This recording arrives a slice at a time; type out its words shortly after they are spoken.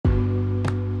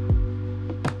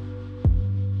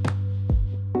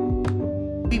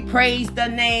Praise the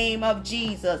name of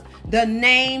Jesus, the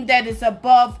name that is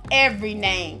above every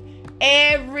name.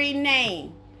 Every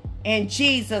name. In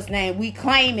Jesus' name, we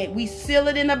claim it. We seal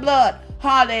it in the blood.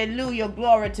 Hallelujah.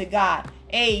 Glory to God.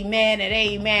 Amen and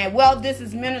amen. Well, this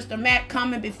is Minister Matt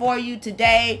coming before you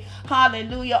today.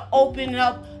 Hallelujah. Opening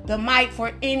up the mic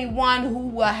for anyone who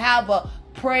will have a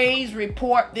praise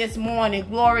report this morning.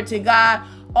 Glory to God.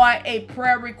 Or a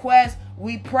prayer request.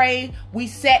 We pray, we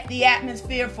set the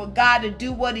atmosphere for God to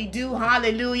do what he do.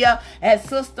 Hallelujah. As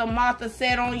Sister Martha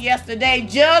said on yesterday,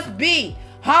 just be.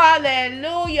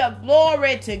 Hallelujah.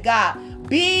 Glory to God.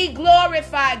 Be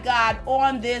glorified, God,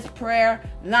 on this prayer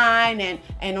line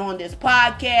and on this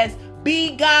podcast.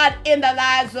 Be God in the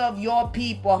lives of your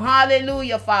people.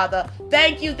 Hallelujah, Father.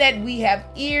 Thank you that we have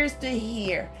ears to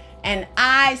hear and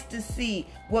eyes to see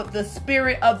what the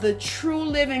Spirit of the true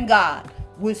living God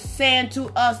was saying to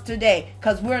us today,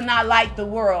 because we're not like the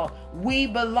world. We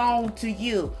belong to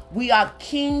you. We are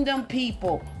kingdom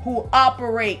people who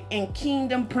operate in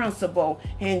kingdom principle.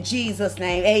 In Jesus'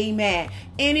 name, amen.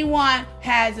 Anyone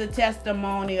has a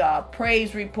testimony or a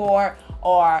praise report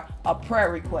or a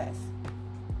prayer request?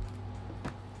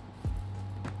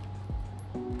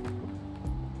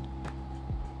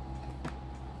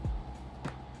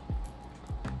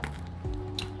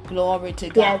 Glory to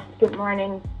God. Yes, good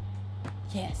morning.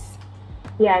 Yes.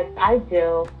 Yes, I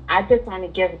do. I just want to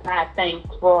give God thanks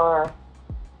for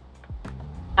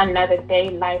another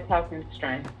day, life, health, and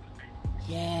strength.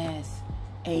 Yes.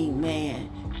 Amen.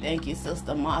 Thank you,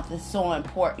 Sister Martha. It's so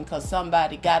important because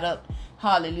somebody got up,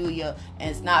 hallelujah,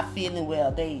 and is not feeling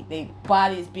well. They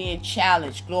body is being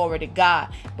challenged. Glory to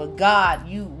God. But God,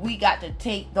 we got to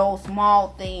take those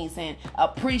small things and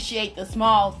appreciate the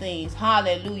small things.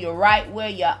 Hallelujah. Right where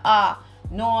you are.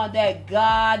 Knowing that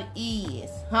God is,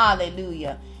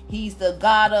 hallelujah, he's the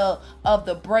God of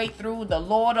the breakthrough, the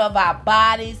Lord of our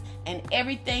bodies, and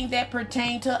everything that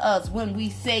pertains to us. When we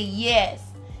say yes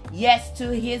to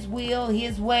his will,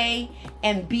 his way,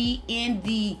 and be in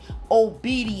the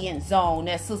obedience zone,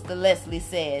 as Sister Leslie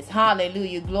says.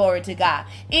 Hallelujah, glory to God.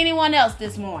 Anyone else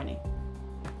this morning?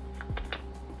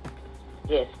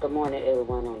 Yes, good morning,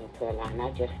 everyone on the prayer line.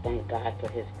 I just thank God for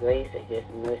his grace and his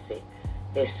mercy.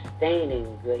 His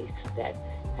sustaining grace that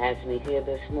has me here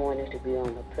this morning to be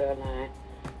on the prayer line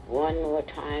one more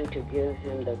time to give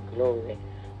him the glory.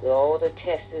 With all the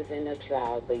tests and the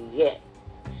trials, but yet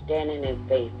standing in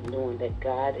faith, knowing that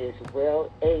God is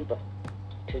well able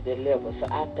to deliver. So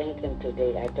I thank him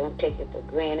today. I don't take it for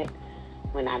granted.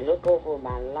 When I look over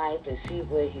my life and see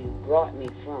where he brought me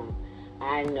from,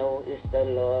 I know it's the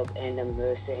love and the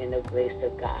mercy and the grace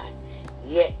of God.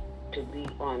 Yet to be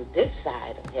on this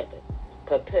side of heaven,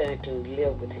 preparing to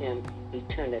live with him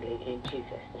eternally in Jesus'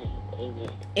 name.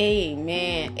 Amen.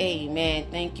 Amen. Amen.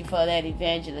 Thank you for that,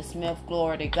 Evangelist Smith.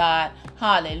 Glory to God.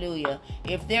 Hallelujah.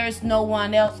 If there's no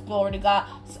one else, glory to God.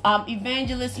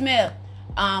 Evangelist Smith,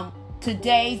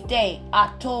 today's date,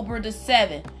 October the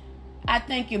 7th, I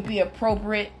think it'd be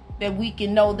appropriate that we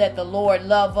can know that the Lord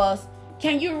loves us.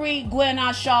 Can you read Gwen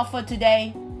Shaw for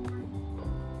today?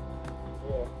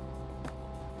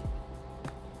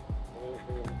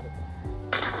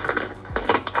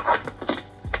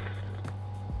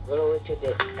 Glory to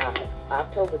this.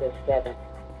 October the 7th.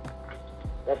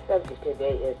 The subject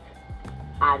today is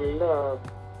I love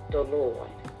the Lord.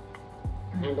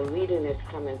 And the reading is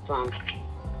coming from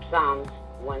Psalms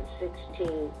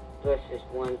 116, verses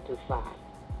 1 through 5.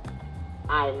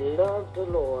 I love the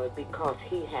Lord because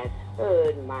he has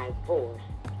heard my voice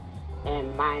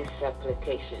and my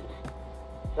supplications.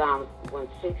 Psalms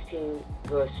 116,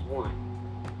 verse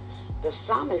 1. The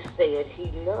psalmist said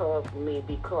he loved me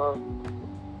because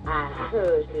I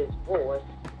heard his voice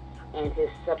and his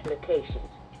supplications.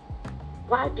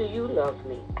 Why do you love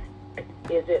me?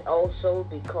 Is it also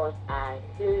because I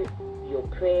hear your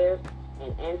prayers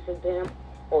and answer them?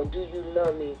 Or do you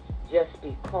love me just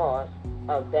because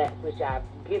of that which I've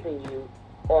given you,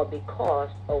 or because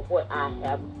of what I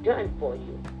have done for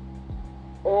you?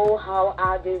 Oh, how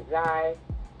I desire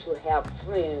to have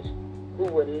friends who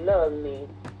would love me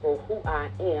for who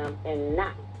I am and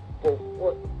not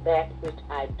for that which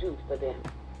I do for them.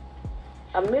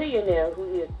 A millionaire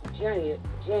who is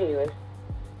generous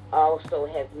also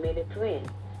has many friends.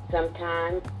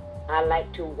 Sometimes I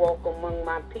like to walk among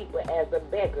my people as a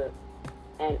beggar,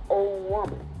 an old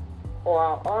woman,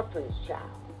 or an orphan's child.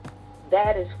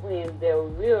 That is when their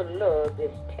real love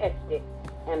is tested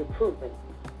and proven.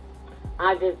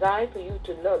 I desire for you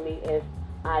to love me as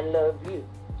I love you.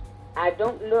 I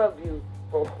don't love you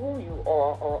for who you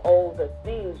are or all the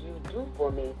things you do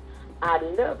for me. I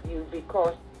love you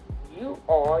because you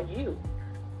are you.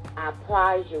 I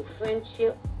prize your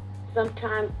friendship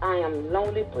Sometimes I am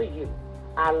lonely for you.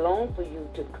 I long for you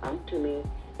to come to me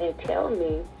and tell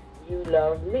me you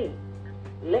love me.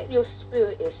 Let your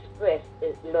spirit express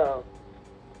its love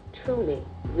to me.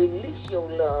 Release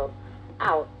your love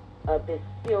out of this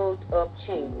sealed up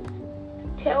chambers.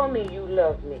 Tell me you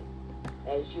love me.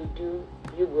 As you do,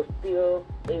 you will feel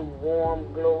a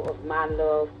warm glow of my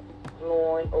love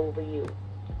flowing over you.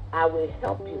 I will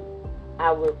help you.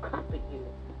 I will comfort you.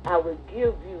 I will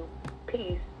give you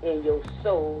peace in your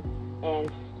soul and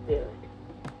spirit.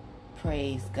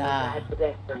 Praise God. God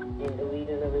bless us in the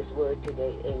reading of His Word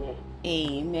today. Amen.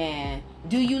 Amen.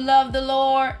 Do you love the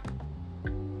Lord?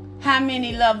 How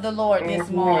many love the Lord this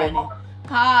morning?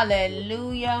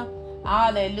 Hallelujah.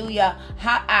 Hallelujah.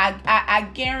 I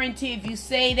guarantee if you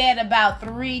say that about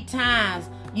 3 times,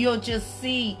 you'll just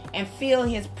see and feel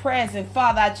His presence.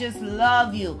 Father, I just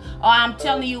love you. Or I'm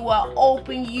telling you, I'll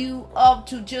open you up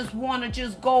to just want to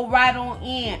just go right on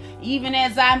in. Even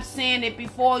as I'm saying it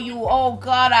before you, oh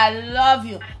God, I love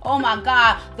you. Oh my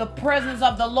God, the presence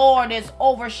of the Lord is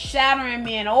overshadowing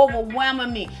me and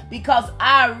overwhelming me because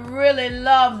I really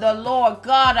love the Lord.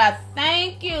 God, I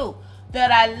thank you that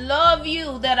I love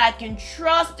you, that I can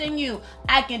trust in you.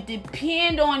 I can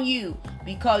depend on you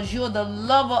because you're the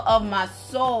lover of my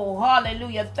soul.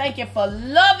 Hallelujah. Thank you for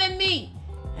loving me.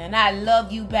 And I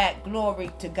love you back. Glory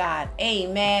to God.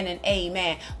 Amen and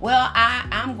amen. Well,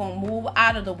 I'm going to move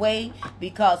out of the way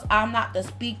because I'm not the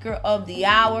speaker of the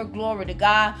hour. Glory to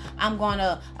God. I'm going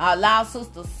to allow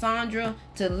Sister Sandra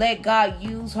to let God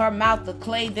use her mouth of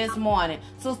clay this morning.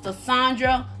 Sister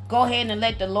Sandra, go ahead and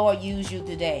let the Lord use you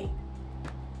today.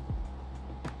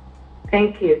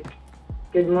 Thank you.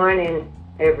 Good morning,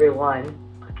 everyone.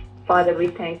 Father, we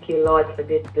thank you, Lord, for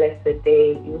this blessed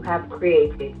day you have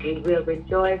created. We will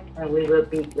rejoice and we will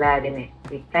be glad in it.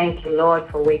 We thank you, Lord,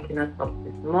 for waking us up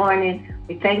this morning.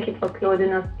 We thank you for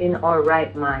clothing us in our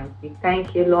right minds. We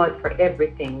thank you, Lord, for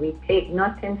everything. We take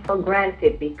nothing for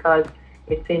granted because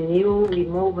it's in you we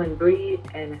move and breathe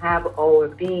and have our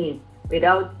being.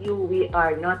 Without you, we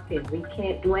are nothing. We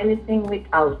can't do anything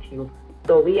without you.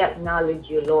 So we acknowledge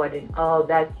you, Lord, in all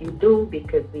that you do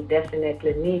because we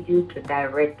definitely need you to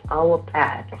direct our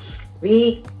path.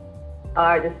 We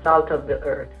are the salt of the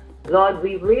earth. Lord,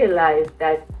 we realize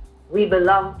that we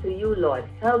belong to you, Lord.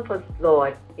 Help us,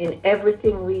 Lord, in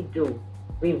everything we do.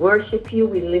 We worship you.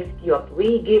 We lift you up.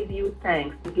 We give you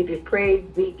thanks. We give you praise.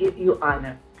 We give you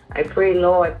honor. I pray,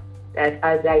 Lord, that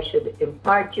as I should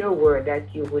impart your word,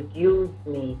 that you would use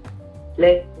me.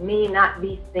 Let me not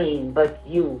be seen, but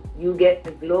you. You get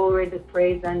the glory, the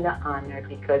praise, and the honor,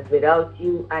 because without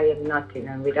you, I am nothing,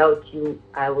 and without you,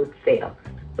 I would fail.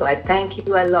 So I thank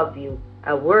you, I love you,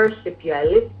 I worship you, I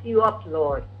lift you up,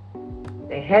 Lord.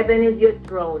 The heaven is your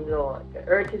throne, Lord. The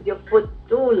earth is your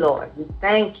footstool, Lord. We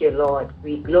thank you, Lord.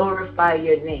 We glorify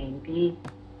your name. Be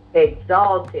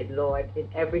exalted, Lord, in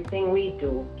everything we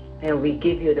do. And we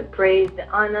give you the praise, the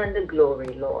honor, and the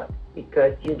glory, Lord,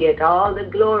 because you get all the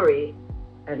glory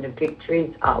and the victory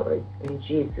is ours. In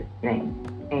Jesus' name,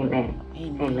 amen.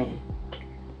 Amen. Amen.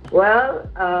 Well,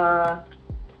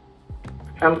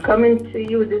 I'm coming to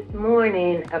you this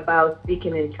morning about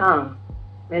speaking in tongues.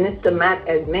 Minister Matt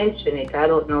has mentioned it. I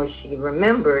don't know if she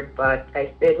remembered, but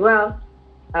I said, well,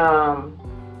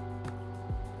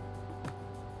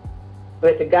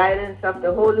 with the guidance of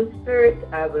the Holy Spirit,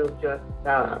 I will just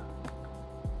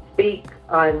speak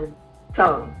on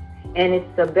tongues. And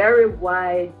it's a very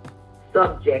wide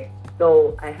subject,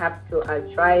 so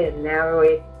I'll try and narrow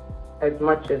it as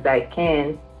much as I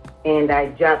can. And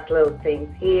I jot little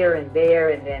things here and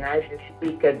there, and then I just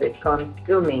speak as it comes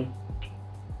to me.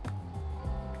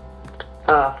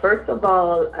 First of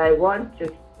all, I want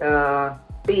to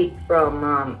speak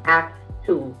from Acts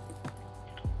 2.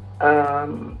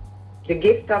 The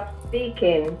gift of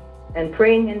speaking and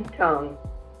praying in tongues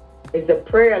is a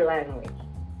prayer language.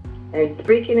 And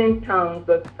speaking in tongues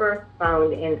was first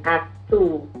found in Acts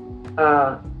 2,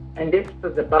 and this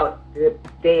was about the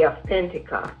day of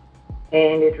Pentecost.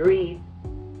 And it reads,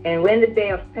 "And when the day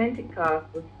of Pentecost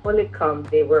was fully come,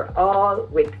 they were all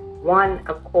with one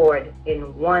accord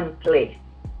in one place.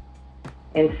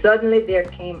 And suddenly there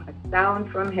came a sound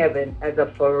from heaven as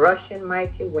of a rushing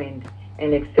mighty wind,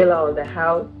 and it filled all the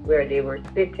house where they were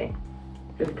sitting."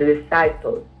 This is the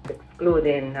disciples,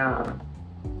 excluding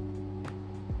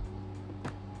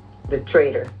the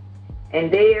traitor. "And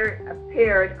there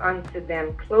appeared unto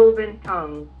them cloven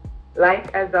tongues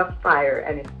like as of fire,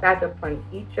 and it sat upon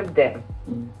each of them.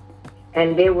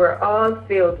 And they were all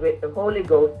filled with the Holy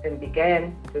Ghost and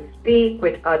began to speak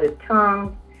with other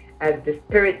tongues as the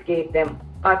Spirit gave them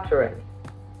utterance.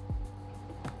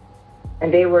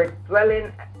 And they were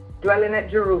dwelling dwelling at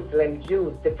Jerusalem,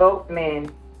 Jews, devout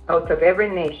men out of every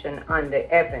nation under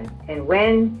heaven. And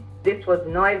when this was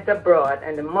noised abroad,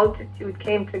 and the multitude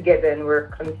came together and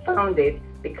were confounded,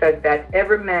 because that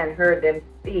every man heard them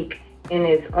speak in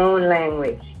his own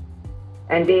language.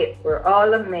 And they were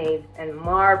all amazed and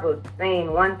marveled,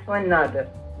 saying one to another,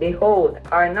 Behold,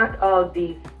 are not all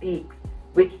these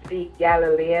which speak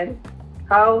Galileans?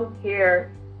 How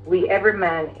hear we every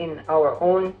man in our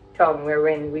own tongue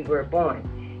wherein we were born?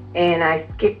 And I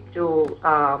skipped to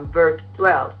verse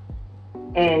 12.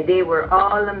 And they were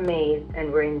all amazed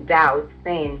and were in doubt,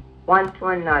 saying one to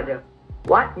another,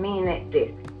 What meaneth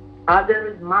this?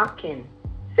 Others mocking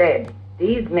said,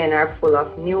 These men are full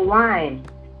of new wine.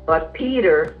 But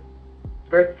Peter,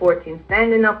 verse 14,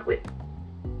 standing up with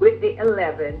the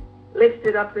 11,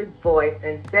 lifted up his voice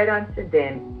and said unto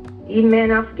them, Ye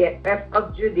men of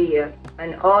Judea,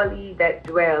 and all ye that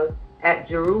dwell at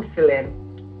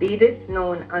Jerusalem, be this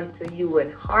known unto you,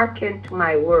 and hearken to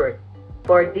my word.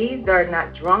 For these are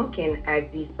not drunken as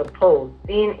ye suppose,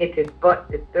 seeing it is but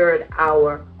the 3rd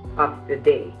hour of the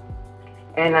day.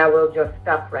 And I will just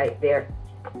stop right there.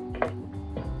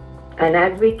 And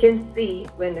as we can see,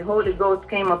 when the Holy Ghost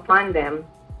came upon them,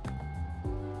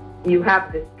 you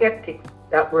have the skeptics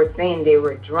that were saying they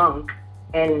were drunk,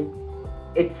 and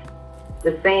it's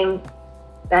the same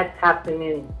that's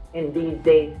happening in these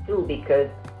days too, because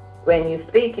when you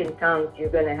speak in tongues, you're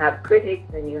going to have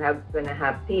critics, and you're going to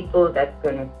have people that's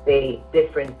going to say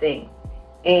different things.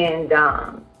 And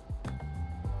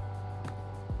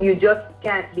you just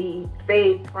can't be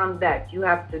phased from that. You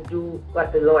have to do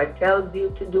what the Lord tells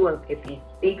you to do, and if he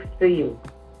speaks to you.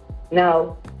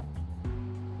 Now,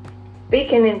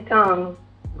 speaking in tongues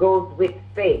goes with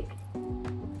faith.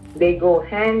 They go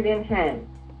hand in hand,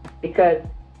 because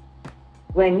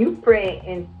when you pray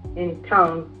in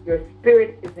tongues, your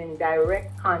spirit is in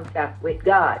direct contact with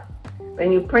God.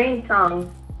 When you pray in tongues,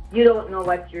 you don't know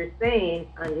what you're saying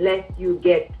unless you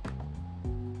get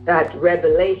that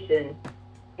revelation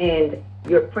and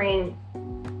you're praying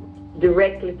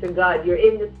directly to God. You're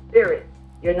in the spirit.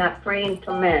 You're not praying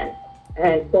to man.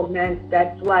 And so man,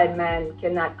 that's why man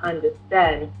cannot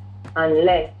understand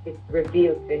unless it's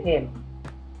revealed to him.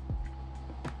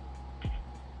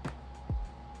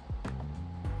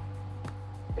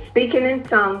 Speaking in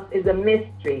tongues is a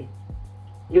mystery.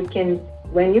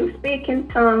 When you speak in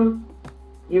tongues,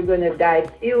 you're going to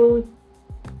diffuse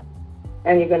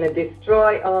and you're going to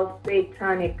destroy all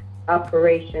satanic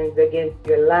operations against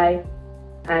your life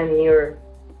and your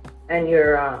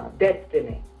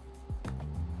destiny.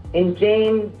 In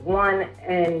James 1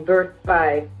 and verse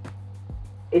 5,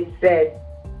 it said,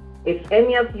 If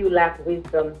any of you lack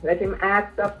wisdom, let him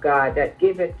ask of God, that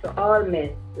giveth to all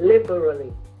men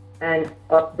liberally, and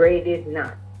upbraideth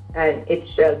not, and it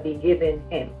shall be given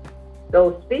him.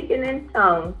 So speaking in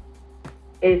tongues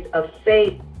is a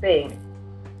faith thing.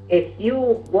 If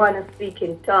you want to speak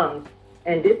in tongues,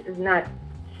 and this is not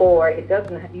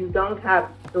you don't have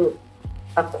to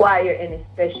acquire any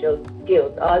special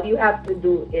skills. All you have to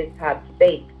do is have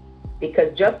faith,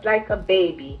 because just like a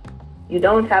baby, you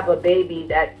don't have a baby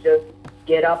that just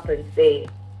get up and say,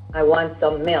 I want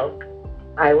some milk,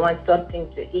 I want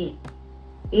something to eat.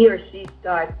 He or she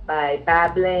starts by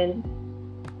babbling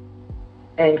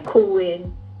and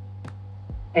cooing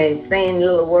and saying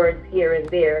little words here and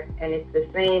there, and it's the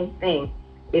same thing.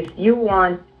 If you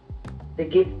want the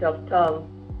gift of tongues,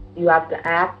 you have to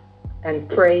act and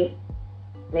pray,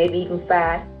 maybe even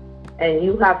fast, and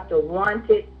you have to want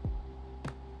it,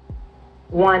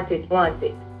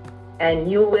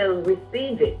 and you will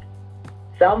receive it.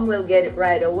 Some will get it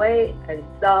right away, and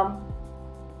some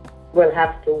will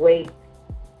have to wait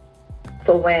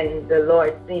for when the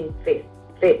Lord seems fit.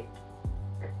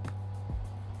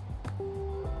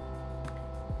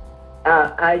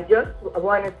 I just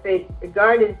want to say,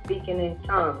 regarding speaking in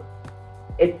tongues,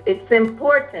 it's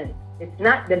important. It's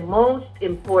not the most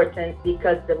important,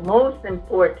 because the most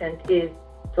important is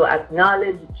to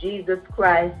acknowledge Jesus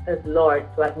Christ as Lord,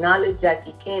 to acknowledge that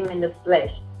he came in the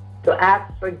flesh, to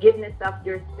ask forgiveness of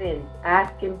your sins,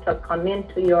 ask him to come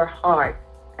into your heart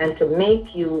and to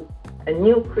make you a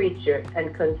new creature,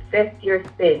 and confess your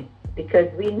sins,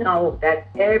 because we know that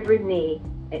every knee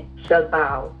shall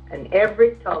bow and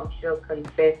every tongue shall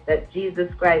confess that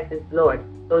Jesus Christ is Lord.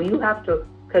 So you have to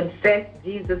confess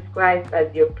Jesus Christ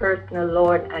as your personal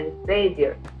Lord and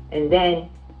Savior, and then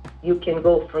you can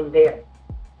go from there.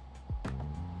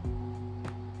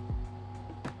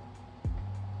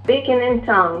 Speaking in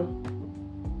tongues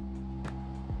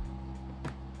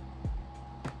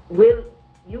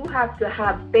you have to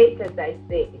have faith, as I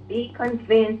say. Be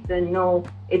convinced and know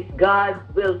it's God's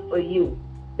will for you.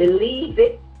 Believe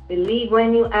it, believe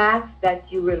when you ask that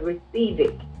you will receive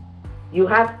it. You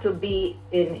have to be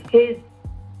in His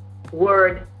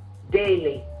word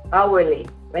daily, hourly.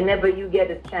 Whenever you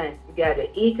get a chance, you got to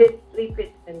eat it, sleep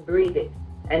it, and breathe it.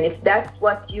 And if that's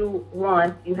what you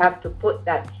want, you have to put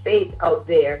that faith out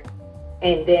there,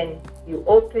 and then you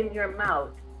open your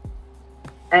mouth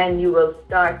and you will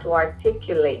start to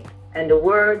articulate, and the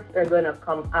words are going to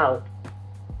come out.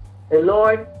 The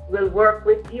Lord will work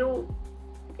with you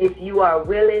if you are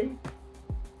willing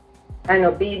and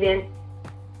obedient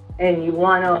and you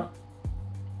want to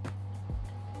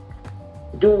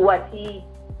do what He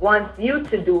wants you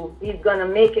to do. He's going to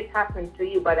make it happen to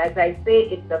you. But as I say,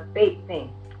 it's a faith thing.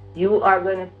 You are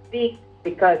going to speak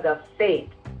because of faith,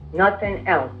 nothing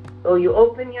else. So you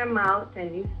open your mouth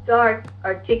and you start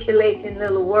articulating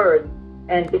little words.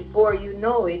 And before you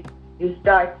know it, you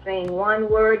start saying one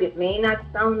word. It may not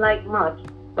sound like much,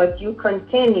 but you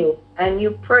continue and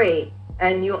you pray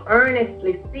and you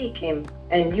earnestly seek Him,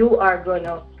 and you are going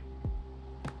to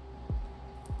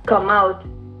come out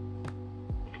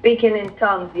speaking in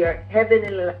tongues, your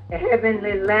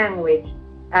heavenly language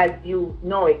as you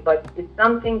know it. But it's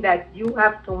something that you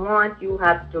have to want. You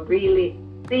have to really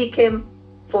seek Him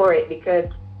for it, because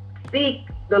seek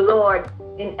the Lord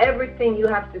in everything. You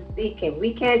have to seek Him.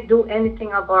 We can't do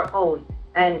anything of our own.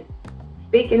 And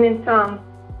speaking in tongues,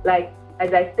 like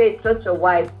as I say, it's such a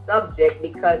wide subject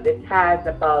because it has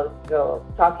about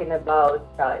talking about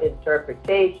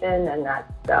interpretation, and that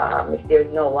if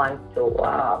there's no one to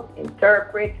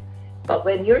interpret. But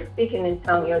when you're speaking in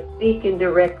tongues, you're speaking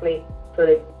directly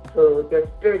to your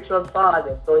spiritual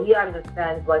Father, so He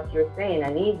understands what you're saying,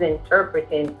 and He's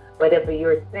interpreting whatever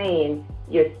you're saying.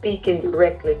 You're speaking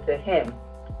directly to Him.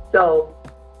 So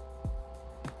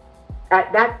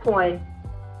at that point,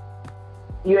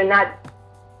 you're not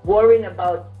worrying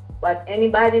about what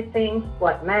anybody thinks,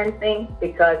 what man thinks,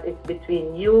 because it's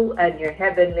between you and your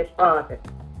heavenly Father.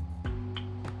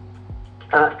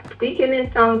 Speaking in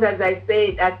tongues, as I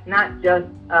say, that's not just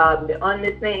the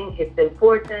only thing. It's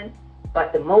important,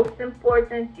 but the most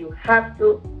important, you have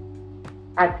to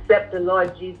accept the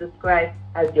Lord Jesus Christ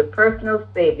as your personal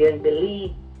Savior and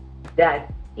believe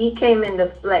that He came in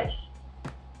the flesh.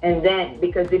 And then,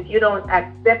 because if you don't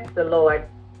accept the Lord,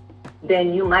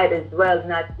 then you might as well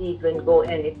not even go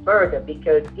any further,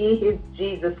 because He is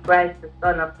Jesus Christ, the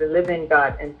Son of the living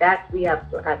God, and that we have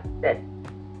to accept.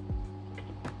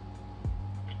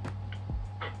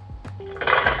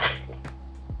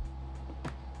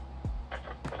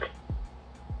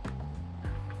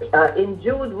 In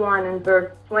Jude 1 and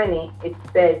verse 20, it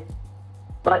says,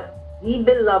 "But ye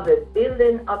beloved,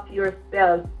 building up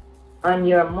yourselves on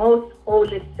your most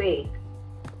holy faith,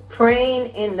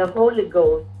 praying in the Holy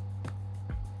Ghost,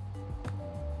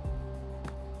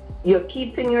 you're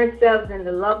keeping yourselves in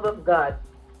the love of God.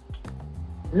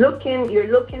 You're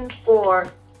looking for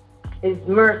His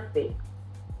mercy.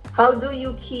 How do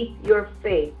you keep your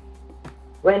faith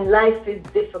when life is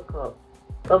difficult?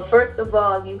 Well, first of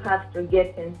all, you have to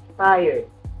get inspired.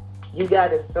 You got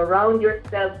to surround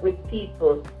yourself with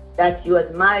people that you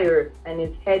admire and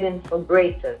is heading for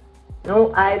greater.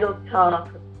 No idle talk,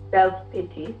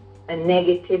 self-pity, and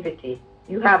negativity.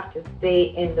 You have to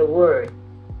stay in the Word.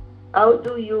 How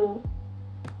do you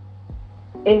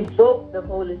invoke the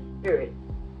Holy Spirit?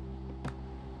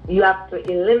 You have to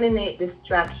eliminate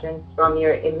distractions from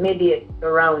your immediate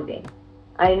surroundings.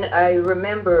 I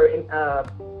remember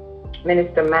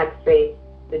Minister Matt say,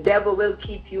 the devil will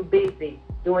keep you busy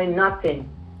doing nothing.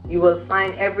 You will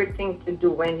find everything to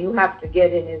do. When you have to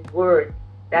get in His Word,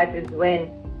 that is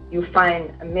when you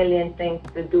find a million things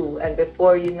to do. And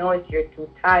before you know it, you're too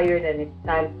tired and it's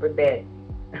time for bed.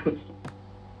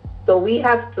 So we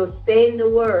have to stay in the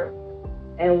Word,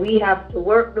 and we have to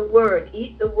work the Word,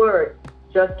 eat the Word,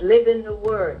 just live in the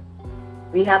Word.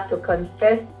 We have to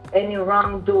confess any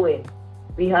wrongdoing.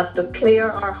 We have to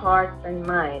clear our hearts and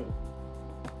minds.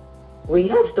 We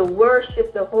have to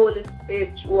worship the Holy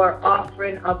Spirit through our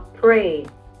offering of praise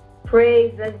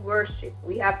and worship.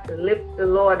 We have to lift the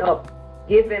Lord up,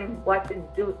 give Him what is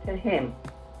due to Him.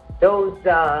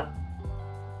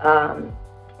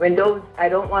 I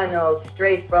don't want to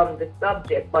stray from the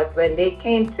subject, but when they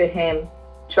came to Him,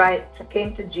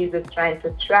 came to Jesus trying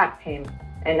to trap Him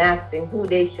and asking who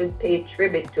they should pay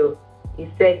tribute to, He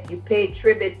said, you pay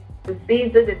tribute to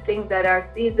Caesar the things that are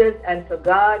Caesar's, and to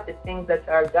God the things that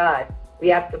are God. We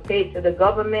have to pay to the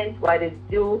government what is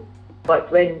due,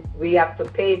 but when we have to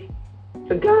pay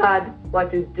to God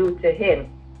what is due to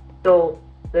Him. So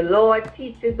the Lord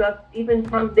teaches us even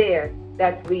from there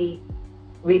that we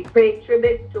pay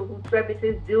tribute to who tribute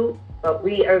is due, but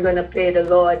we are going to pay the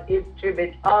Lord His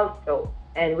tribute also.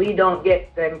 and we don't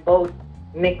get them both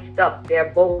mixed up.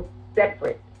 They're both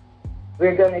separate.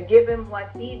 We're going to give him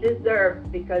what he deserves,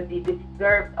 because he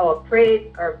deserves our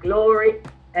praise, our glory,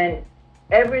 and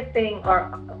everything,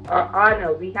 our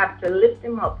honor. We have to lift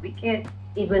him up. We can't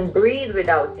even breathe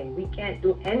without him. We can't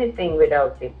do anything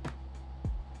without him.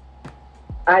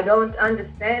 I don't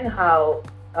understand how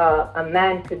a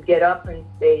man could get up and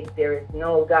say there is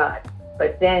no God.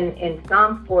 But then in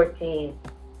Psalm 14,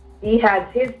 he has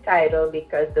his title,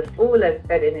 because the fool has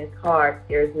said in his heart,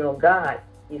 there is no God.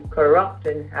 He's corrupt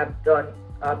and have done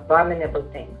abominable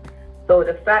things. So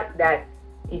the fact that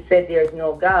he said there is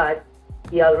no God,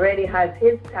 he already has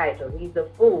his title. He's a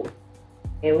fool.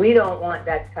 And we don't want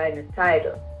that kind of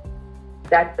title.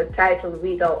 That's a title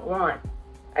we don't want.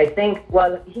 I think,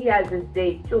 well, he has his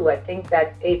day too. I think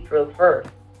that's April 1st.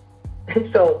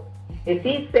 So if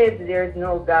he says there's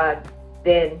no God,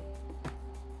 then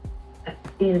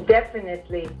he's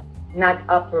definitely not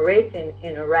operating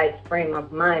in a right frame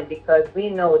of mind, because we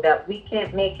know that we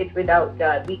can't make it without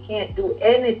God. We can't do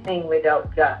anything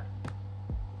without God.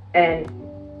 And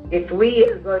if we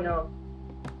are going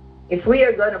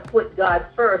to put God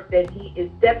first, then he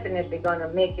is definitely going to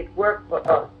make it work for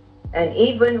us. And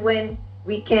even when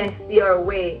we can't see our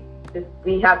way,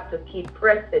 we have to keep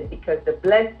pressing, because the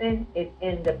blessing is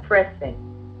in the pressing.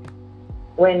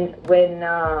 When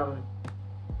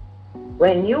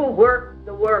you work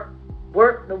the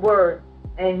word,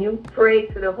 and you pray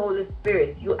to the Holy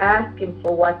Spirit, you ask him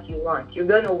for what you want. You're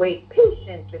going to wait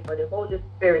patiently for the Holy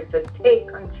Spirit to take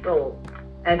control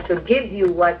and to give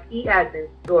you what he has in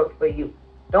store for you.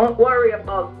 Don't worry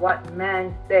about what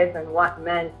man says and what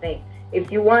man thinks. If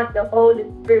you want the Holy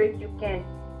Spirit, you can't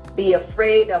be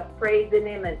afraid of praising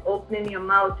him and opening your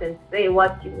mouth and say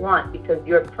what you want, because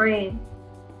you're praying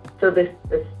to the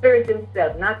Spirit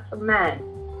himself, not to man.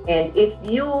 And if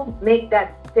you make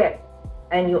that step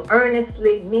and you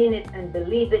earnestly mean it and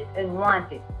believe it and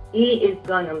want it, he is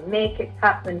going to make it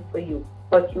happen for you.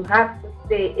 But you have to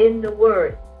stay in the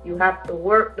word. You have to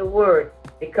work the word,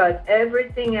 because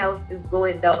everything else is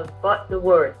going down but the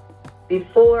word.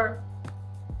 Before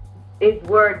his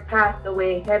word passed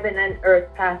away, heaven and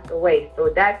earth passed away. So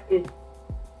that is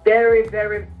very,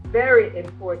 very, very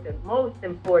important, most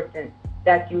important,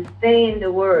 that you stay in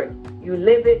the word. You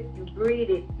live it, you breathe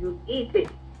it, you eat it.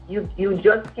 You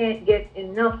just can't get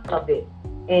enough of it.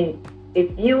 And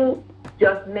if you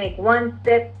just make one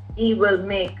step, he will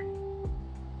make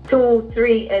 2,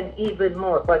 3, and even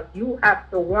more. But you have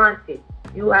to want it.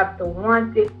 You have to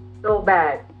want it so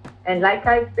bad. And like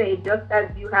I say, just as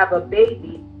you have a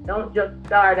baby, don't just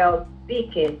start out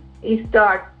speaking. He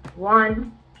starts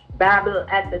one babble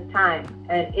at a time.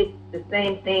 And it's the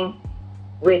same thing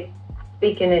with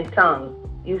speaking in tongues.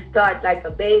 You start like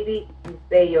a baby, you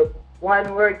say your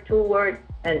 1 word, 2 words,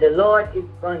 and the Lord is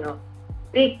going to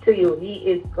speak to you. He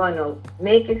is going to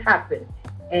make it happen.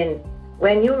 And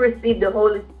when you receive the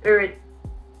Holy Spirit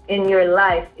in your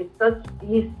life,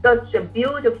 he's such a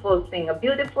beautiful thing, a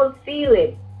beautiful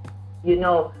feeling. You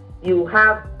know, you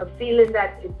have a feeling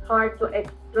that it's hard to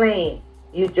explain.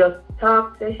 You just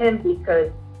talk to him,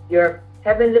 because your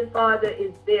Heavenly Father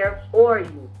is there for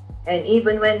you. And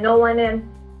even when no one else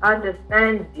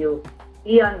understands you,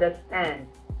 he understands.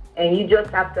 And you just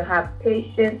have to have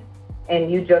patience, and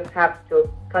you just have to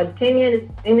continue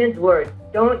in his word.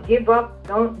 Don't give up,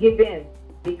 don't give in,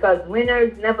 because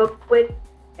winners never quit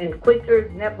and quitters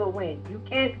never win. You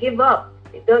can't give up.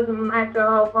 It doesn't matter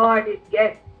how hard it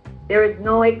gets. There is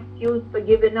no excuse for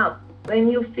giving up.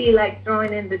 When you feel like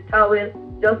throwing in the towel,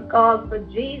 just call for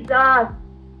Jesus.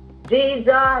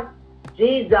 Jesus.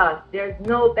 Jesus. There's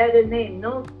no better name,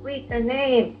 no sweeter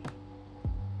name.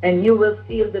 And you will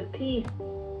feel the peace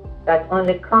that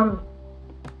only comes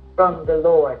from the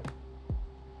Lord.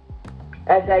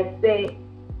 As I say,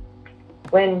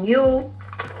 when you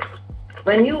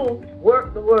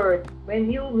work the word,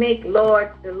 when you make the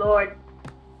Lord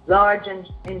large and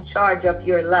in charge of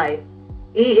your life,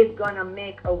 he is going to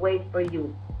make a way for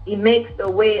you. He makes a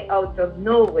way out of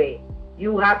no way.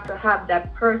 You have to have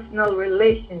that personal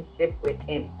relationship with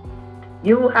him.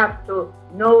 You have to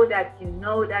know that you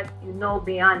know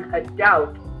beyond a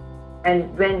doubt.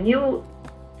 And when you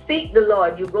seek the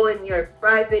Lord, you go in your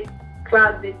private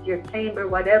closet, your chamber,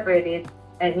 whatever it is,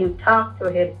 and you talk to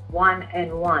him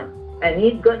one-on-one. And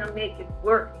he's going to make it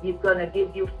work. He's going to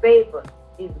give you favor.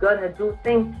 He's going to do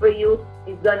things for you.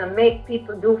 He's going to make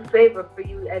people do favor for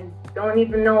you and don't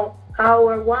even know how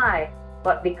or why.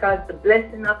 But because the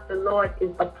blessing of the Lord is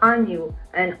upon you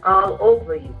and all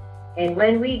over you. And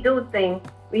when we do things,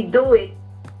 we do it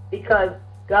because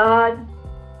God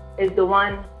is the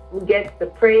one who gets the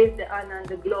praise, the honor, and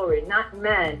the glory, not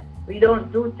man. We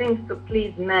don't do things to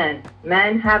please man.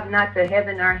 Man have not a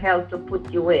heaven or hell to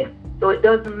put you in. So it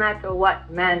doesn't matter what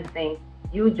man thinks.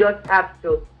 You just have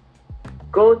to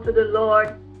go to the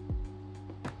Lord,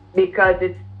 because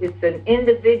it's an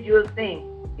individual thing.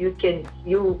 You can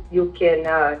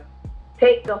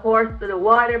take the horse to the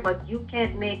water, but you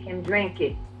can't make him drink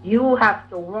it. You have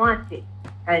to want it.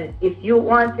 And if you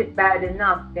want it bad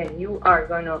enough, then you are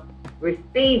going to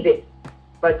receive it.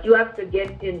 But you have to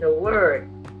get in the Word.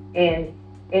 And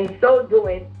in so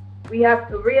doing, we have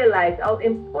to realize how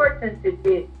important it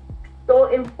is. So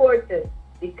important,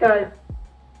 because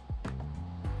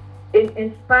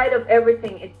in spite of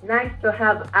everything, it's nice to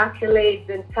have accolades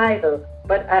and titles,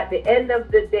 but at the end of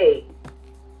the day,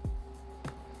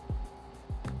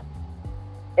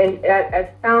 and as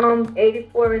Psalm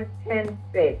 84:10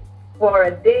 says, for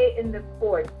a day in the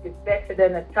court is better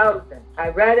than 1,000.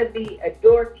 I'd rather be a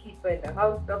doorkeeper in the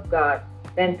house of God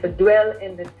than to dwell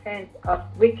in the tent of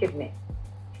wickedness.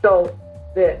 So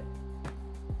the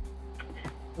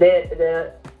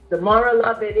moral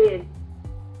of it is,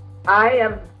 I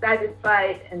am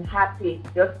satisfied and happy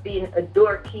just being a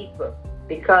doorkeeper,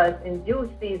 because in due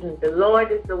season, the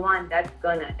Lord is the one that's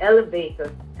going to elevate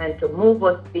us and to move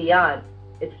us beyond.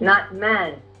 It's not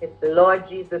man, it's the Lord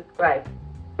Jesus Christ.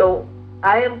 So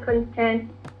I am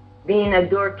content being a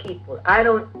doorkeeper. I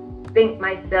don't think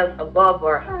myself above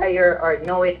or higher or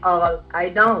know it all. I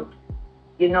don't.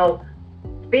 You know,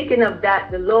 speaking of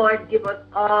that, the Lord give us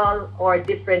all our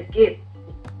different gifts.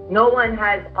 No one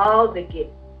has all the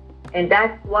gifts. And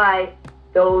that's why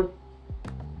the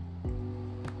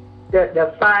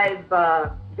five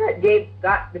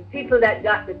the people that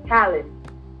got the talent,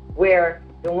 where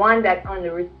the one that only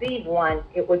received one,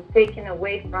 it was taken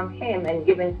away from him and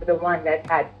given to the one that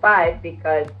had 5,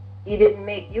 because he didn't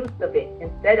make use of it.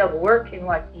 Instead of working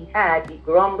what he had, he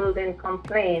grumbled and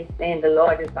complained, saying the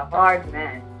Lord is a hard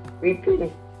man,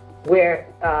 reaping where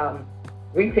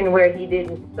he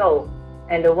didn't sow.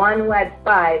 And the one who had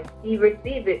 5, he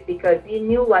received it because he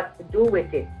knew what to do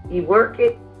with it. He worked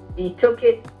it, he took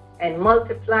it, and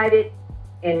multiplied it,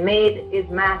 and made his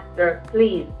master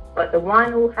pleased. But the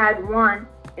one who had 1,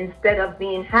 instead of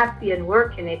being happy and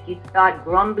working it, he started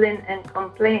grumbling and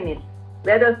complaining.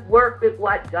 Let us work with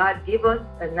what God give us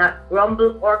and not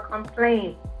grumble or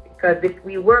complain. Because if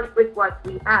we work with what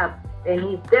we have, then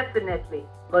he's definitely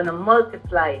going to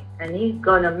multiply it, and he's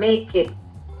going to make it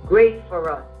great for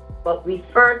us. But we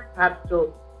first have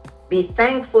to be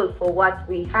thankful for what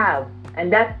we have.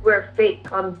 And that's where faith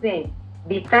comes in.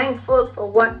 Be thankful for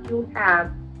what you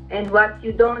have, and what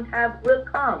you don't have will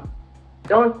come.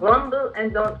 Don't grumble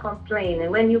and don't complain.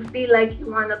 And when you feel like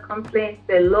you want to complain,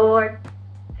 say, Lord,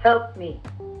 help me.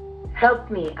 Help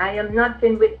me. I am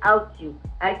nothing without you.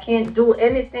 I can't do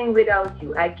anything without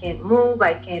you. I can't move.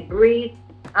 I can't breathe.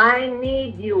 I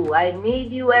need you. I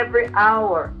need you every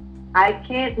hour. I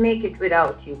can't make it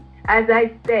without you. As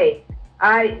I say,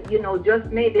 just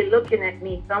maybe looking at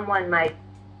me, someone might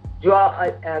draw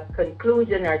a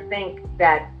conclusion or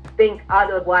think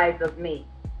otherwise of me.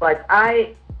 But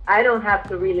I don't have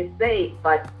to really say it,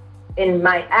 but in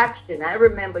my action, I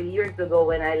remember years ago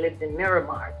when I lived in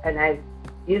Miramar, and I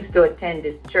used to attend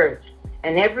this church.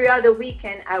 And every other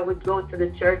weekend, I would go to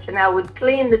the church and I would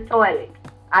clean the toilet.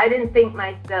 I didn't think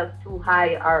myself too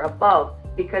high or above,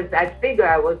 because I figured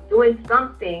I was doing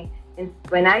something. And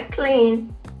when I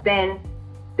clean, then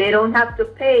they don't have to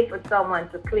pay for someone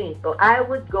to clean. So I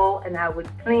would go and I would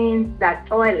clean that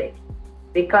toilet,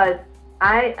 because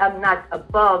I am not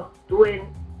above doing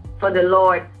for the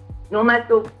Lord. No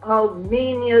matter how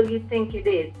menial you think it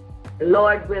is, the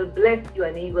Lord will bless you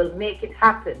and he will make it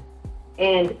happen.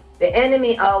 And the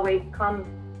enemy always comes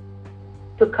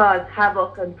to cause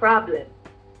havoc and problems.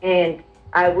 And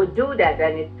I would do that.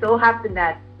 And it so happened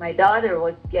that my daughter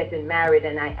was getting married,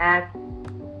 and I asked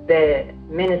the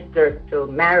minister to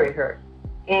marry her.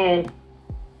 And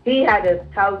he had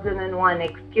 1,001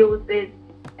 excuses,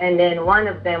 and then one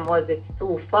of them was it's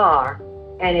too far.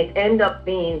 And it ended up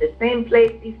being the same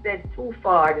place he said too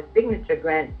far. The Signature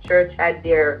Grant Church had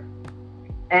their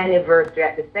anniversary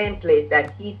at the same place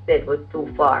that he said was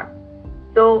too far.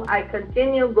 So I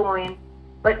continued going,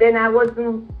 but then I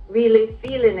wasn't really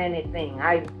feeling anything.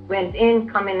 I went in,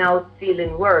 coming out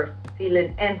feeling worse,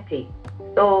 feeling empty.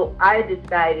 So I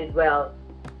decided, well,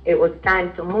 it was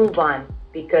time to move on,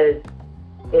 because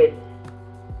if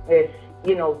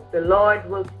the Lord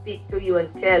will speak to you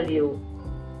and tell you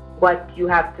what you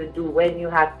have to do, when you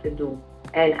have to do.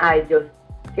 And I just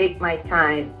take my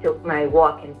time, took my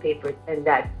walking papers, and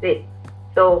that's it.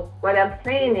 So what I'm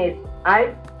saying is,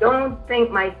 I don't think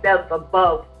myself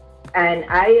above, and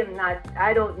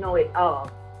I don't know it all.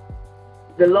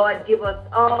 the Lord give us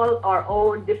all our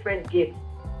own different gifts.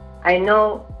 I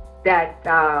know that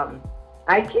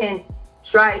I can't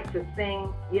try to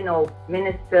sing,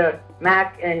 Minister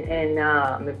Mac and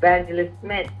Evangelist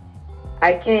Smith.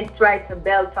 I can't try to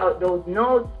belt out those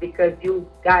notes because you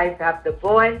guys have the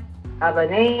voice of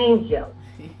an angel.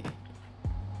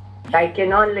 I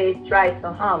can only try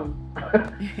to hum.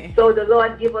 So the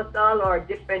Lord give us all our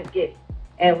different gifts,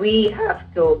 and we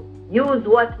have to use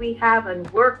what we have and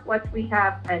work what we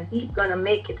have, and He's going to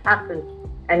make it happen.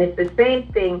 And it's the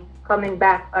same thing coming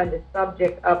back on the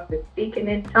subject of the speaking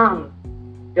in tongues.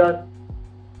 Just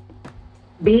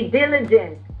be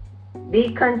diligent,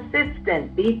 be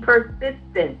consistent, be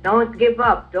persistent. Don't give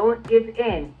up, don't give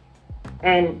in.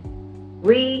 And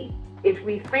if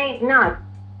we faint not,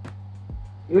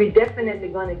 we're definitely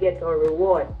going to get our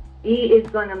reward. He is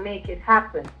going to make it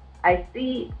happen. I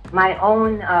see my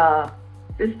own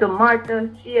Sister Martha.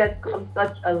 She has come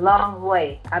such a long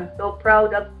way. I'm so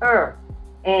proud of her.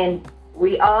 And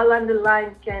we all on the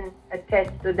line can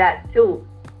attest to that too.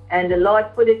 And the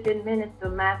Lord put it in Minister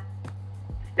Matt's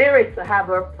spirit to have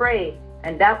her pray.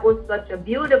 And that was such a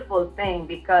beautiful thing,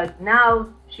 because now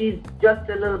she's just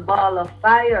a little ball of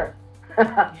fire.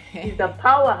 She's a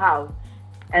powerhouse.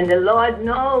 And the Lord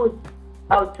knows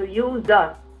how to use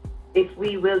us if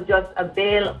we will just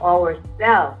avail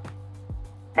ourselves.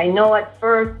 I know at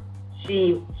first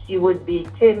she would be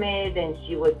timid and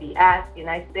she would be asking.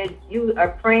 I said, you are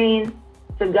praying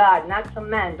to God, not to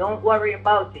man. Don't worry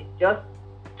about it. Just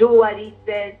do what He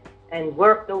says and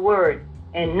work the word.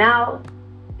 And now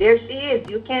there she is.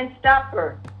 You can't stop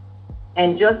her.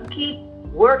 And just keep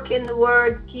working the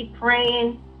word, keep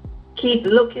praying, keep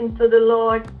looking to the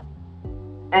Lord.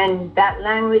 And that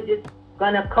language is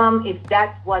going to come if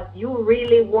that's what you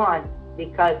really want.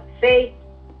 Because faith,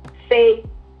 faith,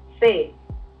 faith.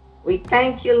 We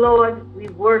thank you, Lord. We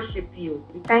worship you.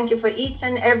 We thank you for each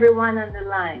and every one on the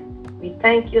line. We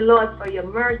thank you, Lord, for your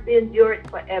mercy endureth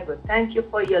forever. Thank you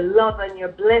for your love and your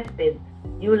blessings.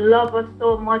 You love us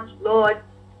so much, Lord.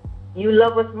 You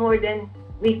love us more than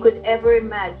we could ever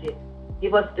imagine.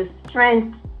 Give us the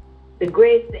strength, the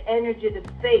grace, the energy, the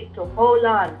faith to hold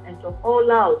on and to hold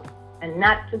out and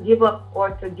not to give up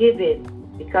or to give in,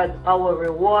 because our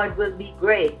reward will be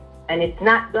great. And it's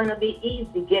not going to be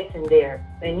easy getting there.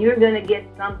 When you're going to get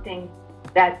something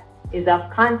that is of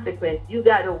consequence, you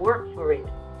got to work for it.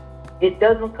 It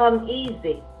doesn't come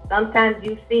easy. Sometimes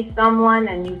you see someone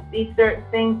and you see certain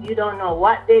things, you don't know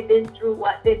what they've been through,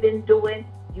 what they've been doing.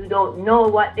 You don't know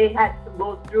what they had to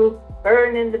go through,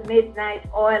 burning the midnight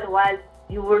oil while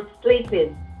you were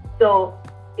sleeping. So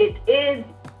it is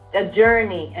a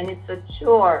journey and it's a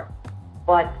chore.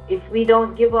 But if we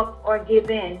don't give up or give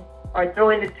in or throw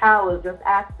in the towel, just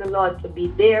ask the Lord to be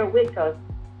there with us.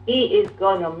 He is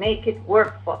going to make it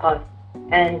work for us.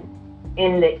 And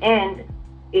in the end,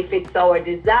 if it's our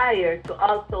desire to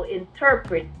also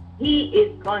interpret, He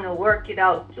is going to work it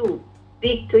out too.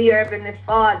 Speak to your Heavenly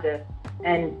Father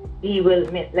and He will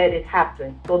let it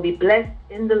happen. So be blessed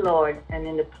in the Lord and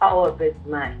in the power of His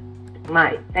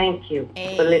might. Thank you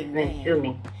for listening to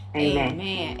me. Amen.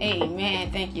 Amen.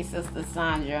 Amen. Thank you, Sister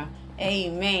Sandra.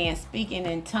 Amen. Speaking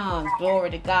in tongues.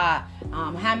 Glory to God.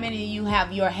 How many of you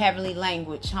have your heavenly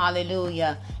language?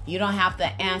 Hallelujah. You don't have to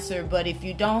answer, but if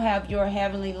you don't have your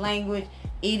heavenly language,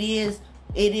 it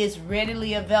is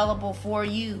readily available for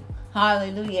you.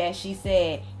 Hallelujah. As she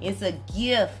said, it's a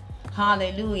gift.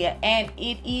 Hallelujah. And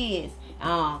it is.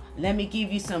 Let me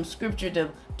give you some scripture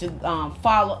to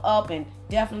follow up, and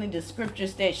definitely the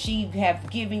scriptures that she have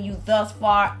given you thus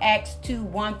far. Acts 2,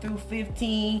 1 through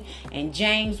 15, and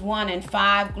James 1 and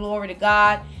 5, glory to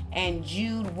God, and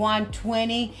Jude 1,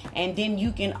 20. And then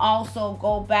you can also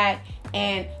go back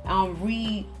and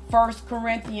read 1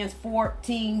 Corinthians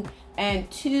 14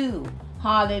 and 2.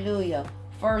 Hallelujah.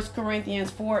 1 Corinthians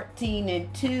 14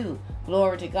 and 2.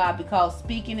 Glory to God, because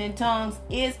speaking in tongues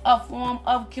is a form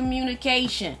of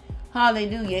communication.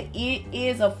 Hallelujah. It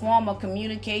is a form of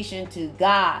communication to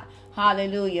God.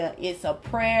 Hallelujah. It's a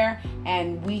prayer,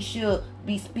 and we should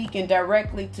be speaking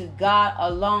directly to God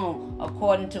alone,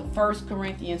 according to 1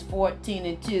 Corinthians 14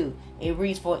 and 2. It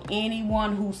reads, for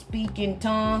anyone who speaks in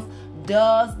tongues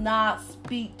does not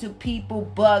speak to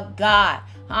people but God.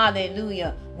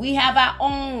 Hallelujah. We have our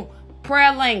own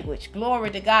prayer language, glory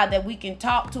to God, that we can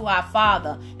talk to our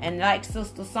Father. And like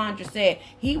Sister Sandra said,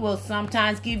 He will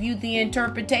sometimes give you the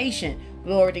interpretation,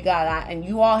 glory to God. And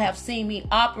you all have seen me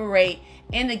operate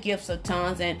in the gifts of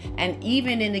tongues and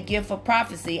even in the gift of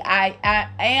prophecy. I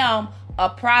am a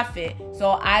prophet,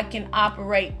 so I can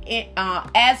operate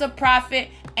as a prophet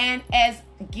and as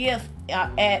gift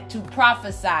to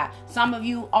prophesy. Some of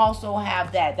you also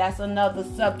have that. That's another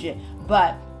subject.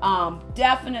 But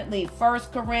definitely 1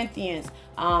 Corinthians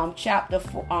chapter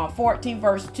 14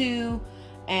 verse 2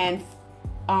 and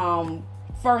 1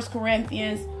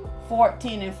 Corinthians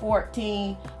 14 and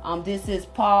 14. This is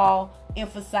Paul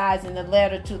emphasizing the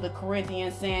letter to the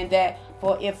Corinthians, saying that,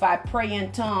 for if I pray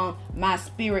in tongue, my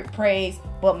spirit prays,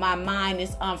 but my mind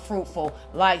is unfruitful.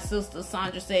 Like Sister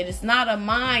Sandra said, it's not a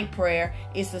mind prayer,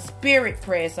 it's a spirit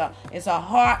prayer. It's a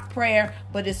heart prayer,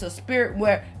 but it's a spirit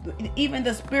where even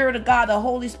the Spirit of God, the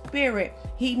Holy Spirit,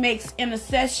 He makes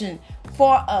intercession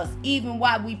for us, even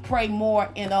while we pray more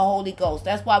in the Holy Ghost.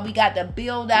 That's why we got to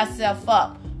build ourselves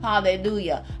up.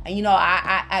 Hallelujah. And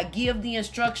I give the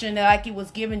instruction that like it was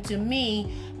given to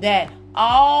me, that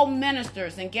all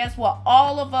ministers, and guess what?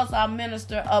 All of us are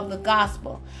minister of the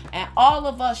gospel. And all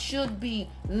of us should be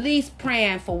at least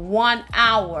praying for 1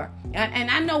 hour.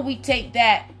 And I know we take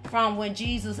that from when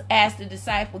Jesus asked the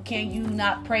disciple, can you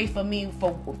not pray with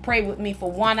me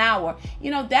for 1 hour?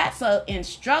 That's an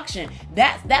instruction.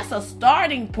 That's a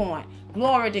starting point.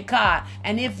 Glory to God.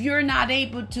 And if you're not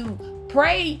able to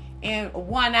pray in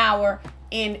 1 hour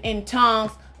in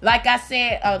tongues, like I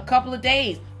said a couple of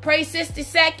days, pray 60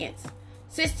 seconds.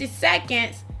 60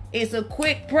 seconds is a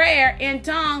quick prayer in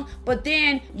tongue, but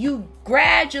then you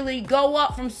gradually go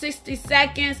up from 60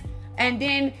 seconds, and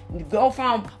then go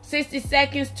from 60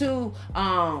 seconds to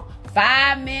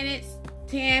 5 minutes,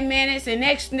 10 minutes, and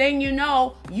next thing you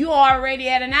know, you are already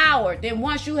at an hour. Then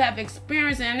once you have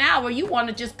experienced an hour, you want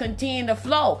to just continue to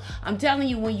flow. I'm telling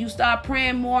you, when you start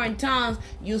praying more in tongues,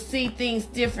 you'll see things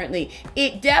differently.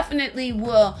 It definitely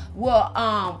will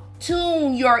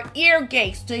tune your ear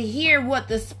gates to hear what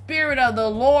the Spirit of the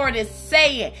Lord is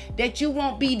saying, that you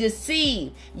won't be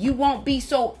deceived. You won't be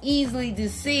so easily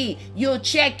deceived. You'll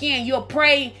check in, you'll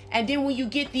pray, and then when you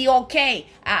get the okay,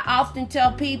 I often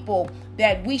tell people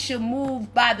that we should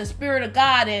move by the Spirit of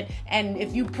God, and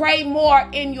if you pray more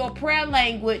in your prayer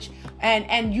language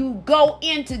and you go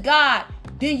into God,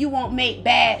 then you won't make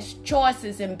bad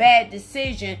choices and bad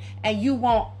decisions, and you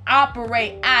won't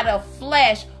operate out of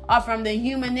flesh or from the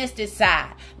humanistic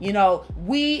side. We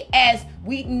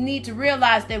need to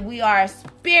realize that we are a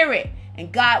spirit,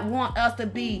 and God wants us to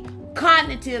be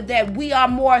cognitive that we are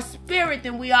more spirit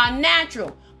than we are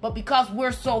natural. But because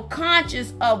we're so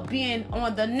conscious of being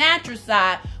on the natural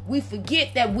side, we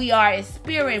forget that we are a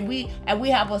spirit, and we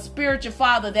have a spiritual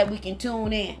father that we can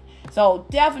tune in. So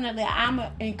definitely, I'm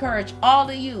going to encourage all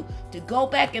of you to go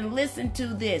back and listen to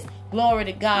this. Glory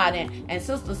to God. And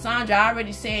Sister Sandra, I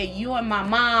already said, you and my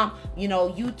mom,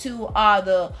 you two are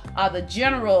the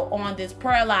general on this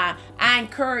prayer line. I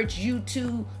encourage you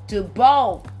two to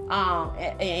both.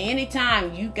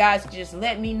 Anytime, you guys just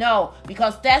let me know,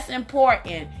 because that's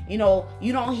important. You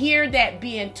don't hear that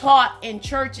being taught in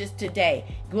churches today.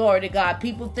 Glory to God.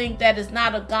 People think that it's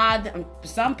not a God.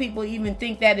 Some people even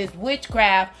think that it's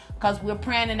witchcraft, because we're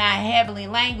praying in our heavenly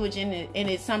language, and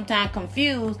it's sometimes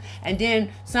confused. And then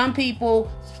some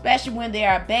people, especially when they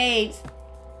are babes,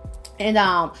 and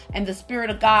the Spirit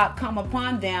of God come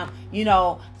upon them,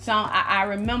 I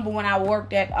remember when I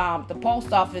worked at the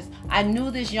post office, I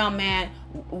knew this young man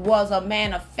was a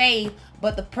man of faith,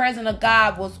 but the presence of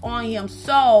God was on him,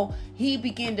 so he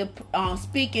began to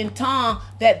speak in tongues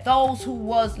that those who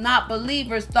was not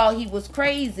believers thought he was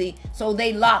crazy, so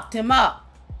they locked him up.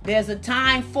 There's a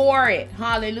time for it.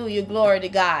 Hallelujah. Glory to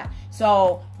God.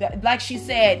 So, like she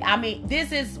said,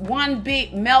 this is one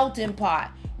big melting pot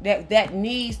that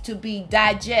needs to be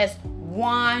digested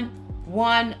one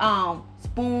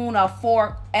spoon or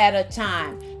fork at a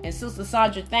time. And Sister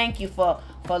Sandra, thank you for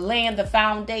laying the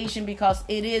foundation, because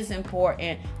it is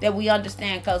important that we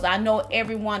understand, because I know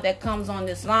everyone that comes on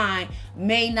this line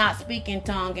may not speak in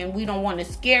tongue, and we don't want to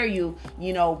scare you,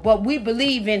 but we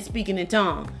believe in speaking in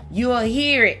tongue. You'll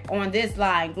hear it on this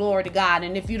line. Glory to God.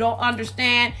 And if you don't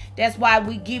understand, that's why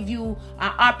we give you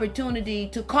an opportunity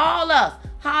to call us.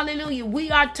 Hallelujah.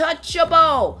 We are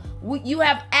touchable. You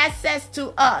have access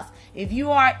to us. If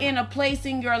you are in a place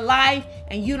in your life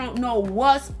and you don't know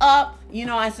what's up,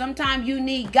 and sometimes you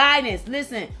need guidance.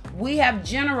 Listen, we have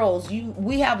generals.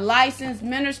 We have licensed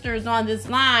ministers on this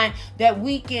line that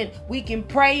we can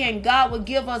pray, and God will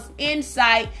give us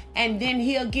insight, and then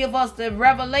He'll give us the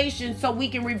revelation so we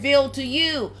can reveal to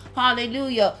you,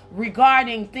 hallelujah,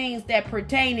 regarding things that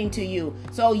pertaining to you.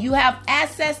 So you have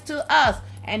access to us.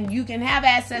 And you can have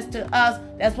access to us.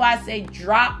 That's why I say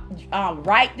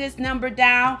write this number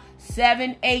down,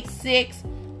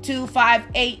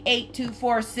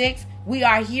 786-258-8246. We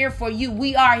are here for you.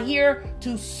 We are here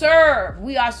to serve.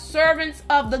 We are servants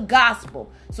of the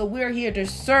gospel. So we're here to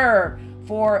serve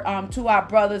to our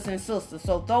brothers and sisters.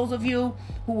 So those of you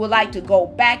who would like to go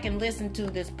back and listen to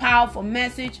this powerful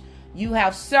message, you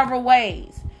have several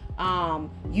ways.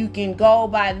 You can go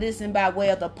by listening by way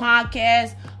of the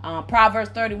podcast, Proverbs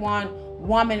 31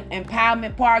 Woman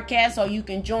Empowerment Podcast, or you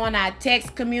can join our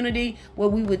text community where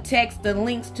we would text the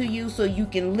links to you so you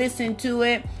can listen to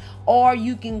it, or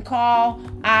you can call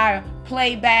our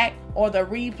playback or the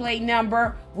replay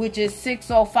number, which is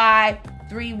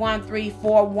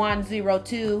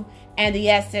 605-313-4102, and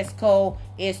the access code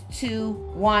is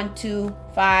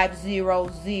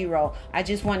 212500. I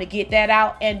just want to get that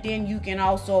out. And then you can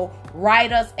also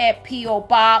write us at P.O.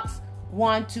 Box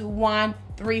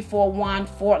 121341,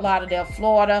 Fort Lauderdale,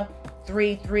 Florida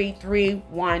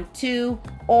 33312,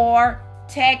 or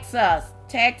text us,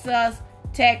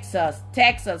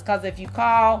 because if you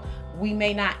call, we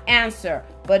may not answer,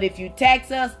 but if you text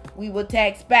us, we will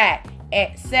text back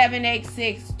at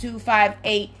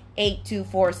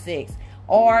 786-258-8246,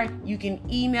 or you can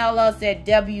email us at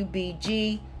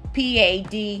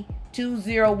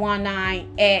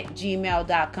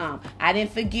wbgpad2019@gmail.com. I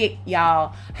didn't forget,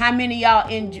 y'all. How many of y'all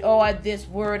enjoyed this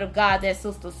word of God that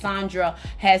Sister Sandra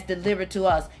has delivered to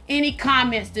us? Any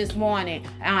comments this morning?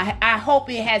 I hope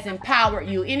it has empowered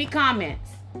you. Any comments?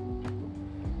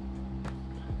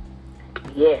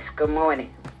 Yes, good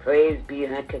morning. Praise be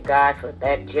unto God for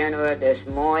that general this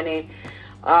morning.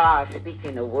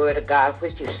 Speaking the word of God,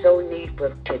 which is so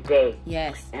needful today.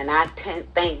 Yes. And I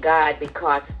thank God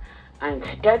because I'm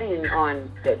studying on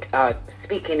the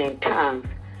speaking in tongues.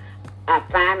 I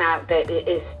find out that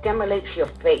it stimulates your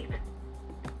faith.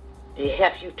 It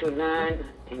helps you to learn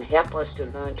and help us to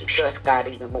learn to trust God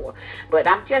even more. But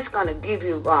I'm just going to give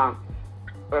you a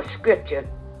scripture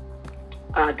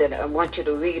that I want you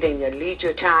to read in your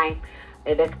leisure time.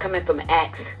 And that's coming from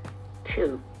Acts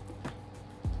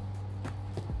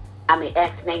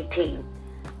 19,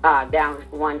 down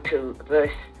 1 to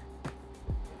verse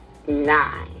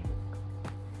 9.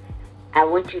 I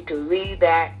want you to read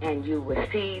that, and you will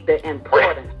see the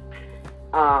importance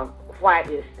of why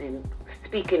is in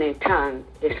speaking in tongues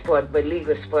is for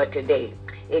believers for today.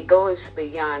 It goes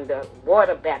beyond the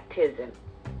water baptism.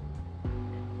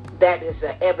 That is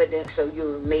the evidence so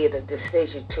you made a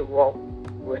decision to walk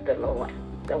with the Lord,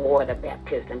 the water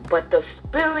baptism. But the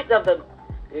Spirit of the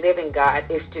living God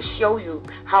is to show you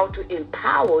how to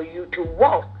empower you to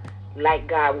walk like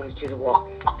God wants you to walk.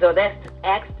 So that's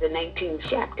Acts the 19th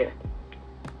chapter.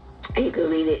 You can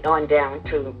read it on down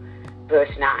to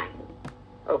verse 9.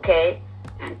 Okay?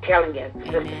 I'm telling you,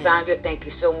 Sister Sandra, thank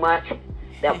you so much.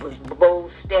 That was a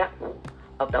bold step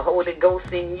of the Holy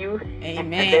Ghost in you.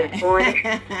 Amen. This morning,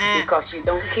 because you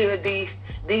don't hear these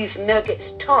nuggets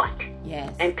taught.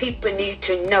 Yes. And people need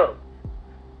to know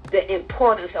the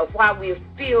importance of why we're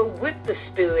filled with the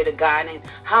Spirit of God, and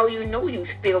how you know you're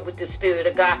filled with the Spirit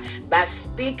of God by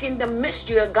speaking the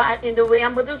mystery of God in the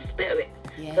realm of the Spirit.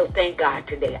 Yes. So thank God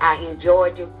today. I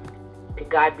enjoyed you. To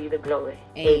God be the glory.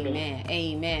 Amen.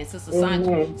 Amen. Sister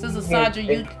Sandra, Sister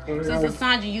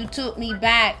Sandra, you took me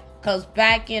back, because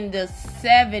back in the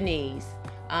 70s,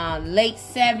 late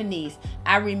 70s,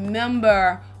 I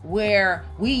remember where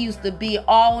we used to be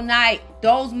all night.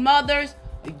 Those mothers,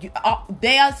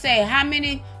 they'll say, how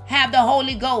many have the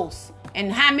Holy Ghost? And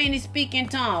how many speak in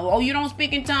tongues? Oh, you don't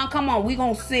speak in tongues? Come on, we're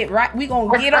going to sit right. We're going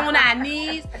to get on our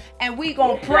knees and we're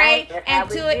going to pray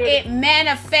until it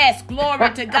manifests. Glory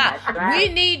to God. We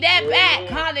need that back.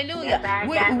 Hallelujah.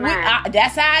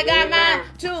 That's how I got mine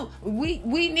too.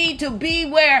 We need to be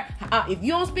where, if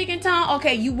you don't speak in tongues,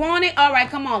 okay, you want it? All right,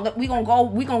 come on. We're going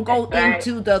to go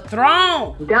into the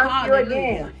throne.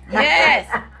 Hallelujah. Yes.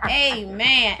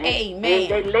 Amen. Amen. And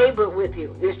they labor with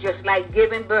you. It's just like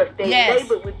giving birth. They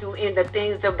labor with you in the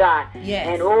things of God.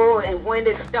 Yes. And when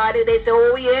it started, they said,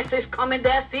 oh yes, it's coming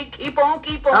there. See, keep on.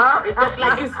 It's just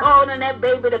like you calling that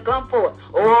baby to come forth.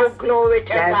 Oh, glory to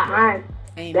God. That's right.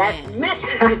 Amen. That's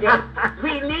missing today.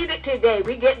 We need it today.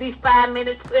 We get these 5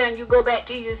 minutes prayer and you go back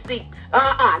to your seat.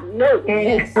 No.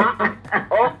 Yes.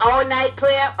 All night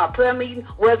prayer, a prayer meeting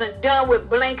wasn't done with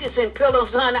blankets and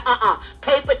pillows on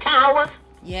paper towels.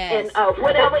 Yes. And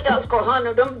whatever else, because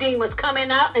honey, them demons coming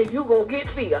out and you gonna get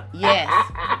filled. Yes.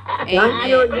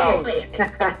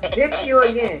 Dip you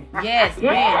again. Yes,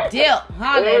 man. Dip.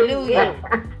 Hallelujah.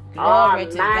 Glory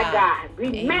to God. God.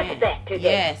 We missed that today.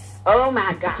 Yes. Oh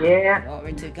my God. Yeah.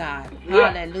 Glory to God.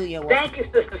 Yes. Hallelujah. Thank you,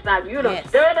 Sister Sandra. You done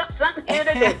stirred up something here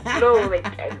today. Glory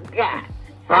to God.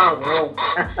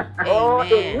 Oh,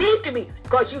 it needs to be,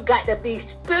 because you got to be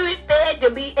spirit-fed to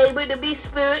be able to be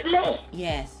spirit-led.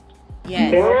 Yes.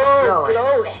 Yes. Oh,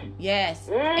 glory. Yes.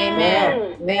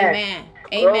 Amen. Yes. Amen.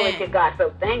 Glory to God.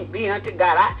 So thank be unto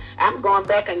God. I'm going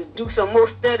back and do some more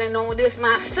studying on this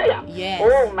myself. Yes.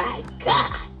 Oh, my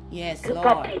God. Yes, Because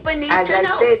Lord. people need As to I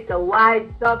know. said, it's a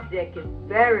wide subject. It's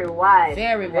very wide.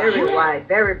 Very Very wide.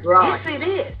 Very broad. Yes, it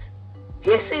is.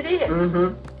 Yes, it is.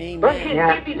 Mm-hmm. But he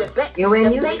Amen. give you the best.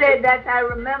 When you said that, I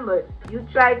remember you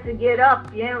tried to get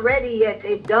up. You ain't ready yet.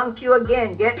 They dunked you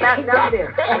again. Get back down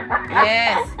there.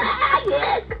 Yes.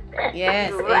 Yes.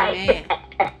 Yes. Right.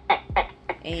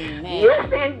 Amen. Amen.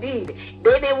 Yes, indeed.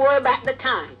 They didn't worry about the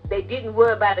time. They didn't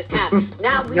worry about the time.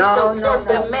 Now we so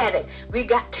dramatic. We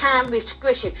got time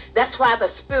restriction. That's why the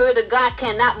Spirit of God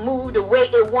cannot move the way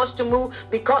it wants to move,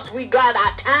 because we got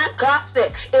our time clock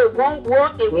set. It won't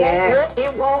work. It won't work.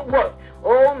 It won't work.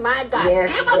 Oh my God.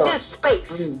 Yes, Give us this space.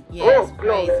 Yes, Oh,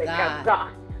 glory praise to God. God.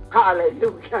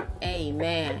 Hallelujah.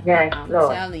 Amen. Yes, I'm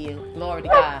Lord. telling you. Glory to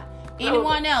God.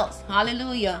 Anyone else?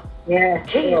 Hallelujah. Yes,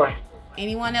 Lord.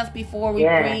 Anyone else before we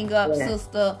bring up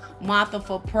Sister Martha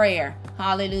for prayer?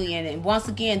 Hallelujah. And once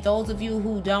again, those of you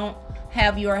who don't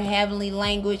have your heavenly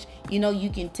language, you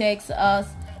can text us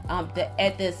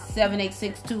at the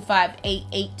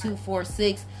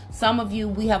 786-258-8246. Some of you,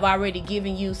 we have already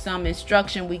given you some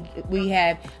instruction. We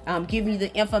have given you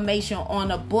the information on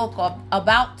a book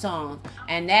about tongues.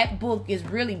 And that book is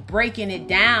really breaking it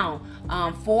down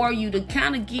for you to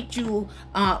kind of get you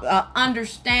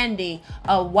understanding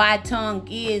of why tongue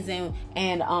is and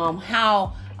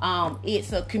how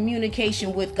it's a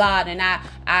communication with God. And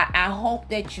I hope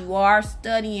that you are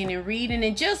studying and reading.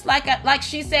 And just like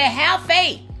she said, have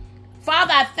faith.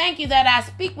 Father, I thank you that I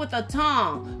speak with a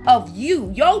tongue of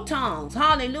your tongues.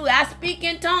 Hallelujah. I speak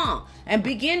in tongue and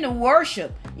begin to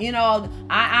worship.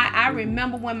 I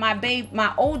remember when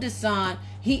my oldest son,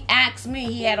 he asked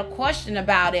me, he had a question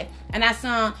about it. And I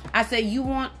said, you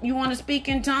want to speak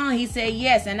in tongue? He said,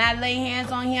 yes. And I lay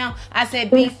hands on him. I said,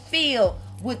 be filled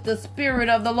with the Spirit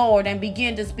of the Lord and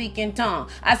begin to speak in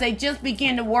tongues. I say, just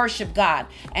begin to worship God.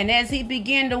 And as he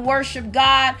began to worship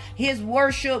God, his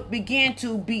worship began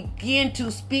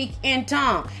to speak in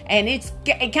tongues. And it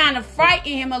kind of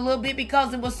frightened him a little bit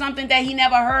because it was something that he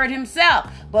never heard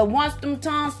himself. But once them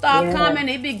tongues start coming,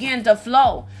 it began to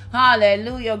flow.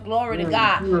 Hallelujah. Glory to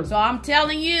God. So I'm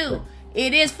telling you,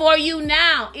 it is for you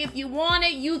now. If you want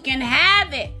it, you can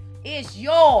have it. It's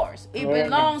yours. It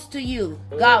belongs to you.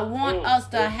 God wants us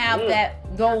to have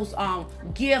those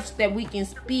gifts that we can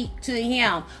speak to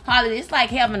him. Hallelujah. It's like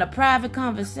having a private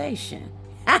conversation.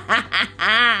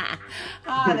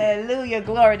 Hallelujah.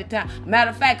 Glory to God. Matter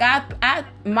of fact,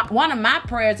 one of my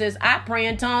prayers is I pray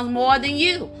in tongues more than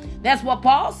you. That's what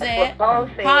Paul said.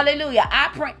 Hallelujah.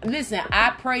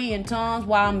 I pray in tongues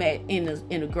while I'm in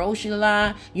the grocery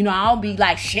line. I'll be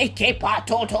like shake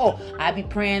patoto. I be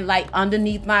praying like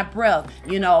underneath my breath.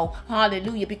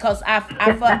 Hallelujah. Because I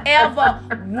forever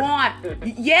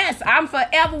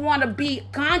want to be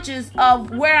conscious of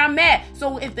where I'm at.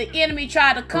 So if the enemy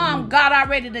try to come, God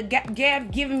already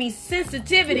given me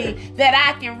sensitivity that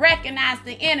I can recognize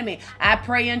the enemy. I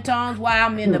pray in tongues while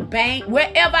I'm in the bank,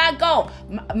 wherever I go.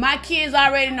 My kids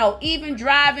already know, even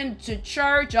driving to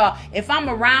church or if I'm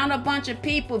around a bunch of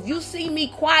people, if you see me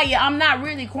quiet, I'm not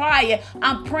really quiet.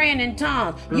 I'm praying in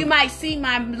tongues. You might see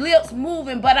my lips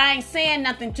moving, but I ain't saying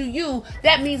nothing to you.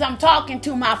 That means I'm talking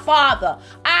to my Father.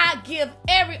 I give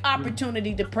every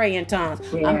opportunity to pray in tongues.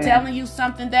 I'm telling you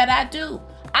something that I do.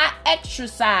 I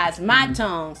exercise my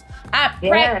tongues. I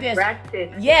practice.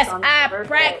 Yes, I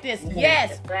practice.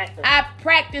 Yes, I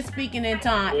practice speaking in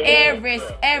tongues every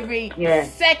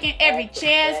second, every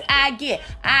chance I get.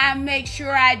 I make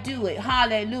sure I do it.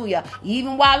 Hallelujah.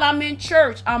 Even while I'm in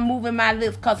church, I'm moving my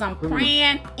lips because I'm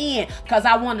praying because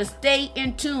I want to stay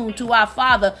in tune to our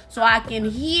Father so I can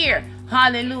hear.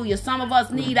 Hallelujah. Some of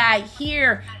us need our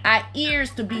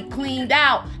ears to be cleaned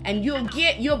out, and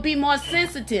you'll be more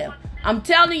sensitive. I'm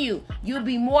telling you, you'll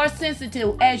be more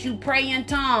sensitive as you pray in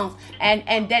tongues,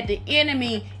 and that the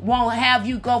enemy won't have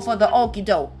you go for the okie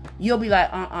doke. You'll be like,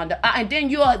 and then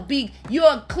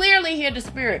you'll clearly hear the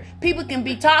Spirit. People can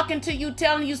be talking to you,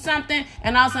 telling you something,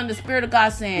 and all of a sudden the Spirit of God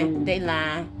saying, they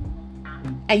lying.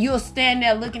 And you'll stand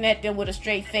there looking at them with a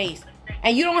straight face.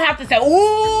 And you don't have to say,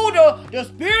 ooh, the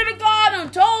Spirit of God done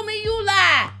told me you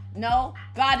lie. No,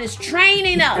 God is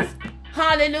training us.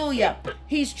 Hallelujah.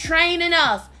 He's training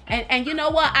us. And you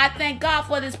know what? I thank God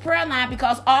for this prayer line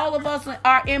because all of us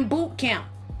are in boot camp.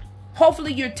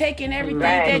 Hopefully you're taking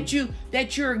everything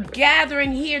that you're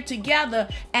gathering here together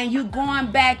and you're going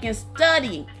back and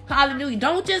studying. Hallelujah.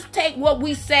 Don't just take what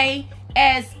we say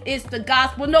as it's the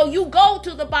gospel. No, you go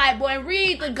to the Bible and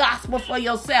read the gospel for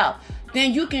yourself.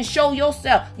 Then you can show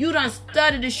yourself. You done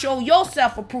studied to show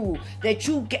yourself approved that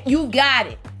you got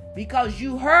it. because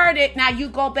you heard it. Now you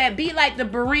go back. Be like the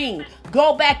Berean.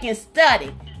 Go back and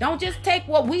study. Don't just take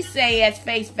what we say as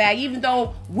face value, even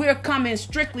though we're coming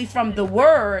strictly from the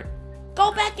word.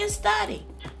 Go back and study.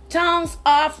 Tongues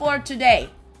are for today.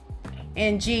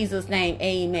 In Jesus' name,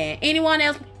 amen. Anyone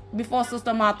else before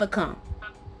Sister Martha come?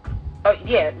 Oh,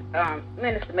 yeah.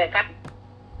 Minister Mac,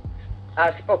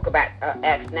 I spoke about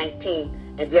Acts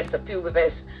 19 and just a few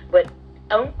verses, but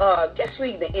just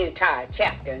read the entire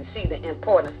chapter and see the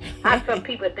importance. How some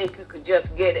people think you could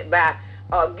just get it by,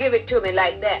 give it to me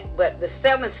like that, but the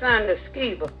 7 sons of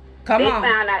Sceva, they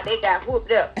found out they got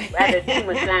whooped up by the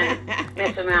demon son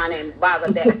messing around and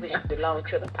bother that which belongs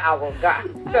to the power of God.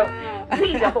 So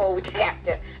read the whole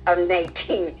chapter of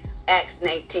 19, Acts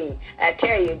 19. I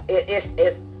tell you,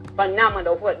 it's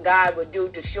phenomenal what God would do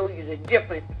to show you the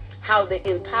difference, how the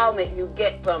empowerment you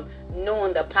get from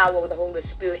knowing the power of the Holy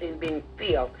Spirit and being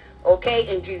filled. Okay?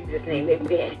 In Jesus' name,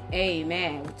 amen.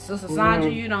 Amen. Sister Sandra,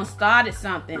 you done started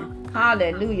something.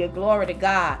 Hallelujah. Glory to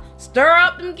God. Stir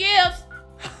up them gifts.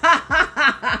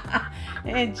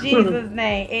 In Jesus'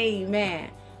 name,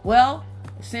 amen. Well,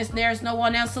 since there's no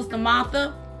one else, Sister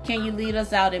Martha, can you lead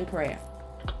us out in prayer?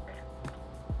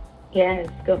 Yes,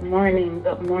 good morning.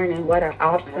 Good morning. What an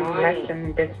awesome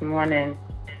lesson this morning.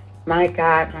 My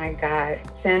God, my God.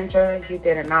 Sandra, you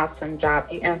did an awesome job.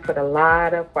 You answered a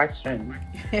lot of questions.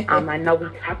 I know we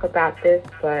talk about this,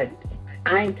 but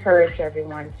I encourage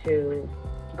everyone to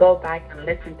go back and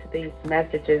listen to these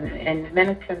messages. And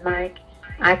Minister Mike,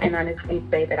 I can honestly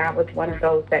say that I was one of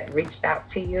those that reached out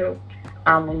to you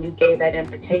when you gave that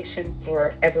invitation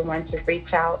for everyone to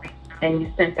reach out and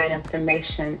you sent that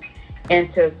information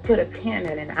and to put a pin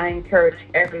in it. I encourage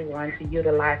everyone to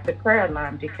utilize the prayer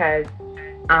line because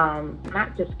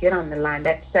not just get on the line.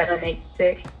 That's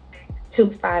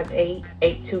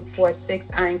 786-258-8246.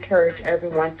 I encourage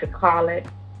everyone to call it.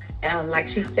 Like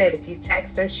she said, if you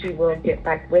text her, she will get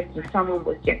back with you. Someone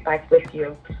will get back with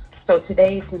you. So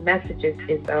today's message is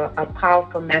a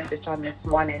powerful message on this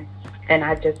morning, and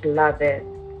I just love it.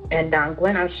 And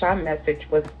Gwen O'Shaw's message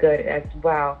was good as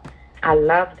well. I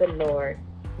love the Lord.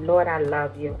 Lord, I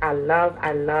love you. I love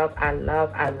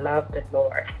the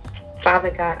Lord.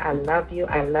 Father God, I love you.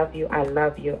 I love you. I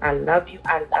love you. I love you.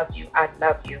 I love you. I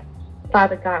love you.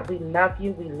 Father God, we love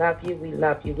you. We love you. We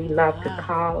love you. We love to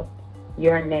call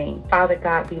your name. Father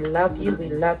God, we love you. We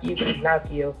love you. We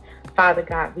love you. Father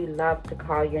God, we love to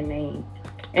call your name.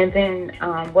 And then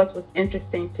what was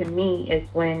interesting to me is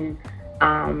when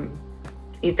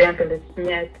Evangelist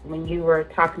Smith, when you were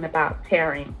talking about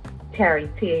Terry,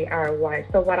 T-A-R-Y.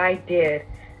 So what I did,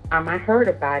 I heard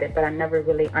about it, but I never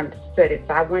really understood it.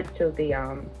 So I went to the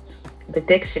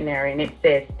dictionary, and it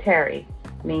says Terry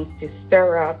means to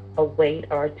stir up, await,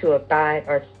 or to abide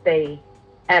or stay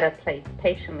at a place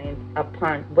patiently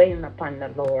waiting upon the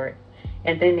Lord.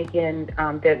 And then again,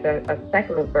 there's a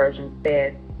secular version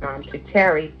says to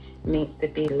tarry means to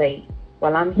be late.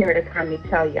 Well, I'm here to come to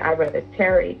tell you, I'd rather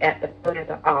tarry at the foot of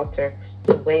the altar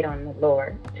to wait on the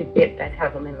Lord to get that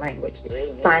heavenly language.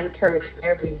 So I encourage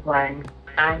everyone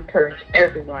at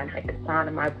the sound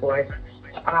of my voice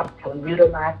to also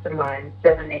utilize the line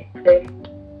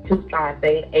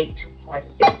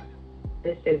 786-258-8246.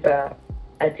 This is a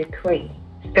decree,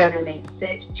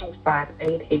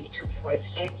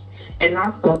 786-258-8246. And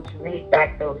also to read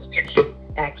back those scriptures,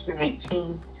 Acts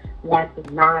 19,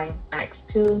 1-9, Acts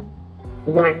 2,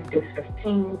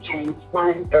 1-15, James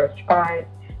 1, verse 5,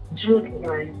 Jude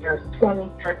 1, verse 20,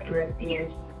 1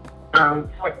 Corinthians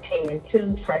 14 and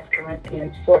 2, 1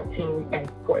 Corinthians 14 and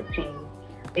 14.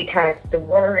 Because the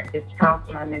word is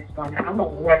powerful on this one. I'm a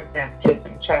word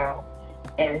baptism child,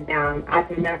 and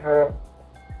I've never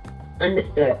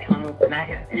understood tongues, and I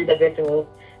have individuals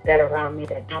that are around me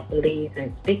that don't believe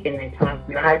in speaking in tongues.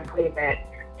 And I believe that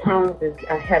tongues is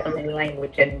a heavenly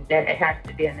language, and that it has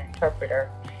to be an interpreter.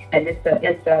 And it's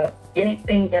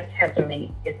anything that's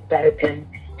heavenly is better than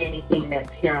anything that's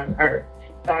here on earth.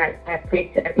 So I pray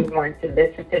to everyone to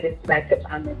listen to this message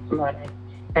on this morning.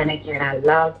 And again, I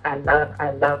love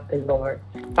the Lord.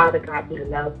 Father God, we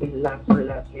love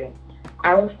you.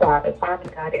 Our Father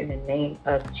God, in the name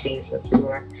of Jesus,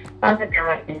 Lord. Father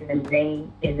God, in the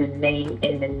name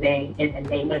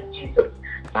of Jesus.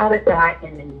 Father God,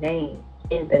 in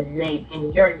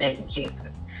your name,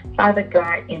 Jesus. Father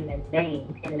God, in the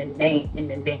name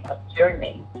of your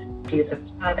name, Jesus.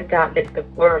 Father God, let the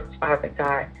words, Father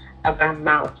God, of our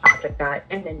mouth, Father God,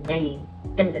 in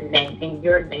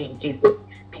your name, Jesus,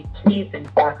 be pleasing,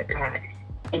 Father God,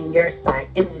 in your sight,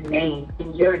 in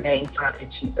your name, Father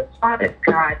Jesus. Father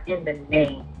God, in the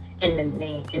name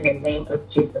of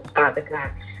Jesus, Father God.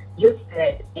 You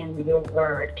said in your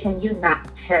word, can you not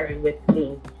tarry with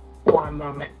me for a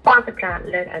moment. Father God,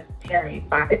 let us tarry,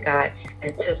 Father God,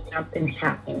 until something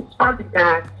happens. Father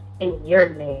God, in your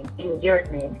name, in your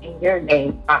name, in your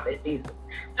name, Father Jesus.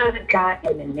 Father God,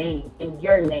 in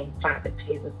your name, Father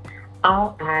Jesus,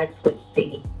 all eyes would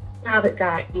see. Father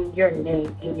God, in your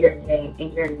name, in your name,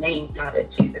 in your name, Father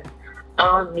Jesus,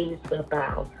 all knees will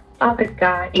bow. Father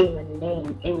God, in your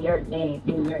name, in your name,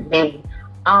 in your name,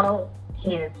 all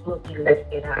hands will be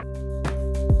lifted up.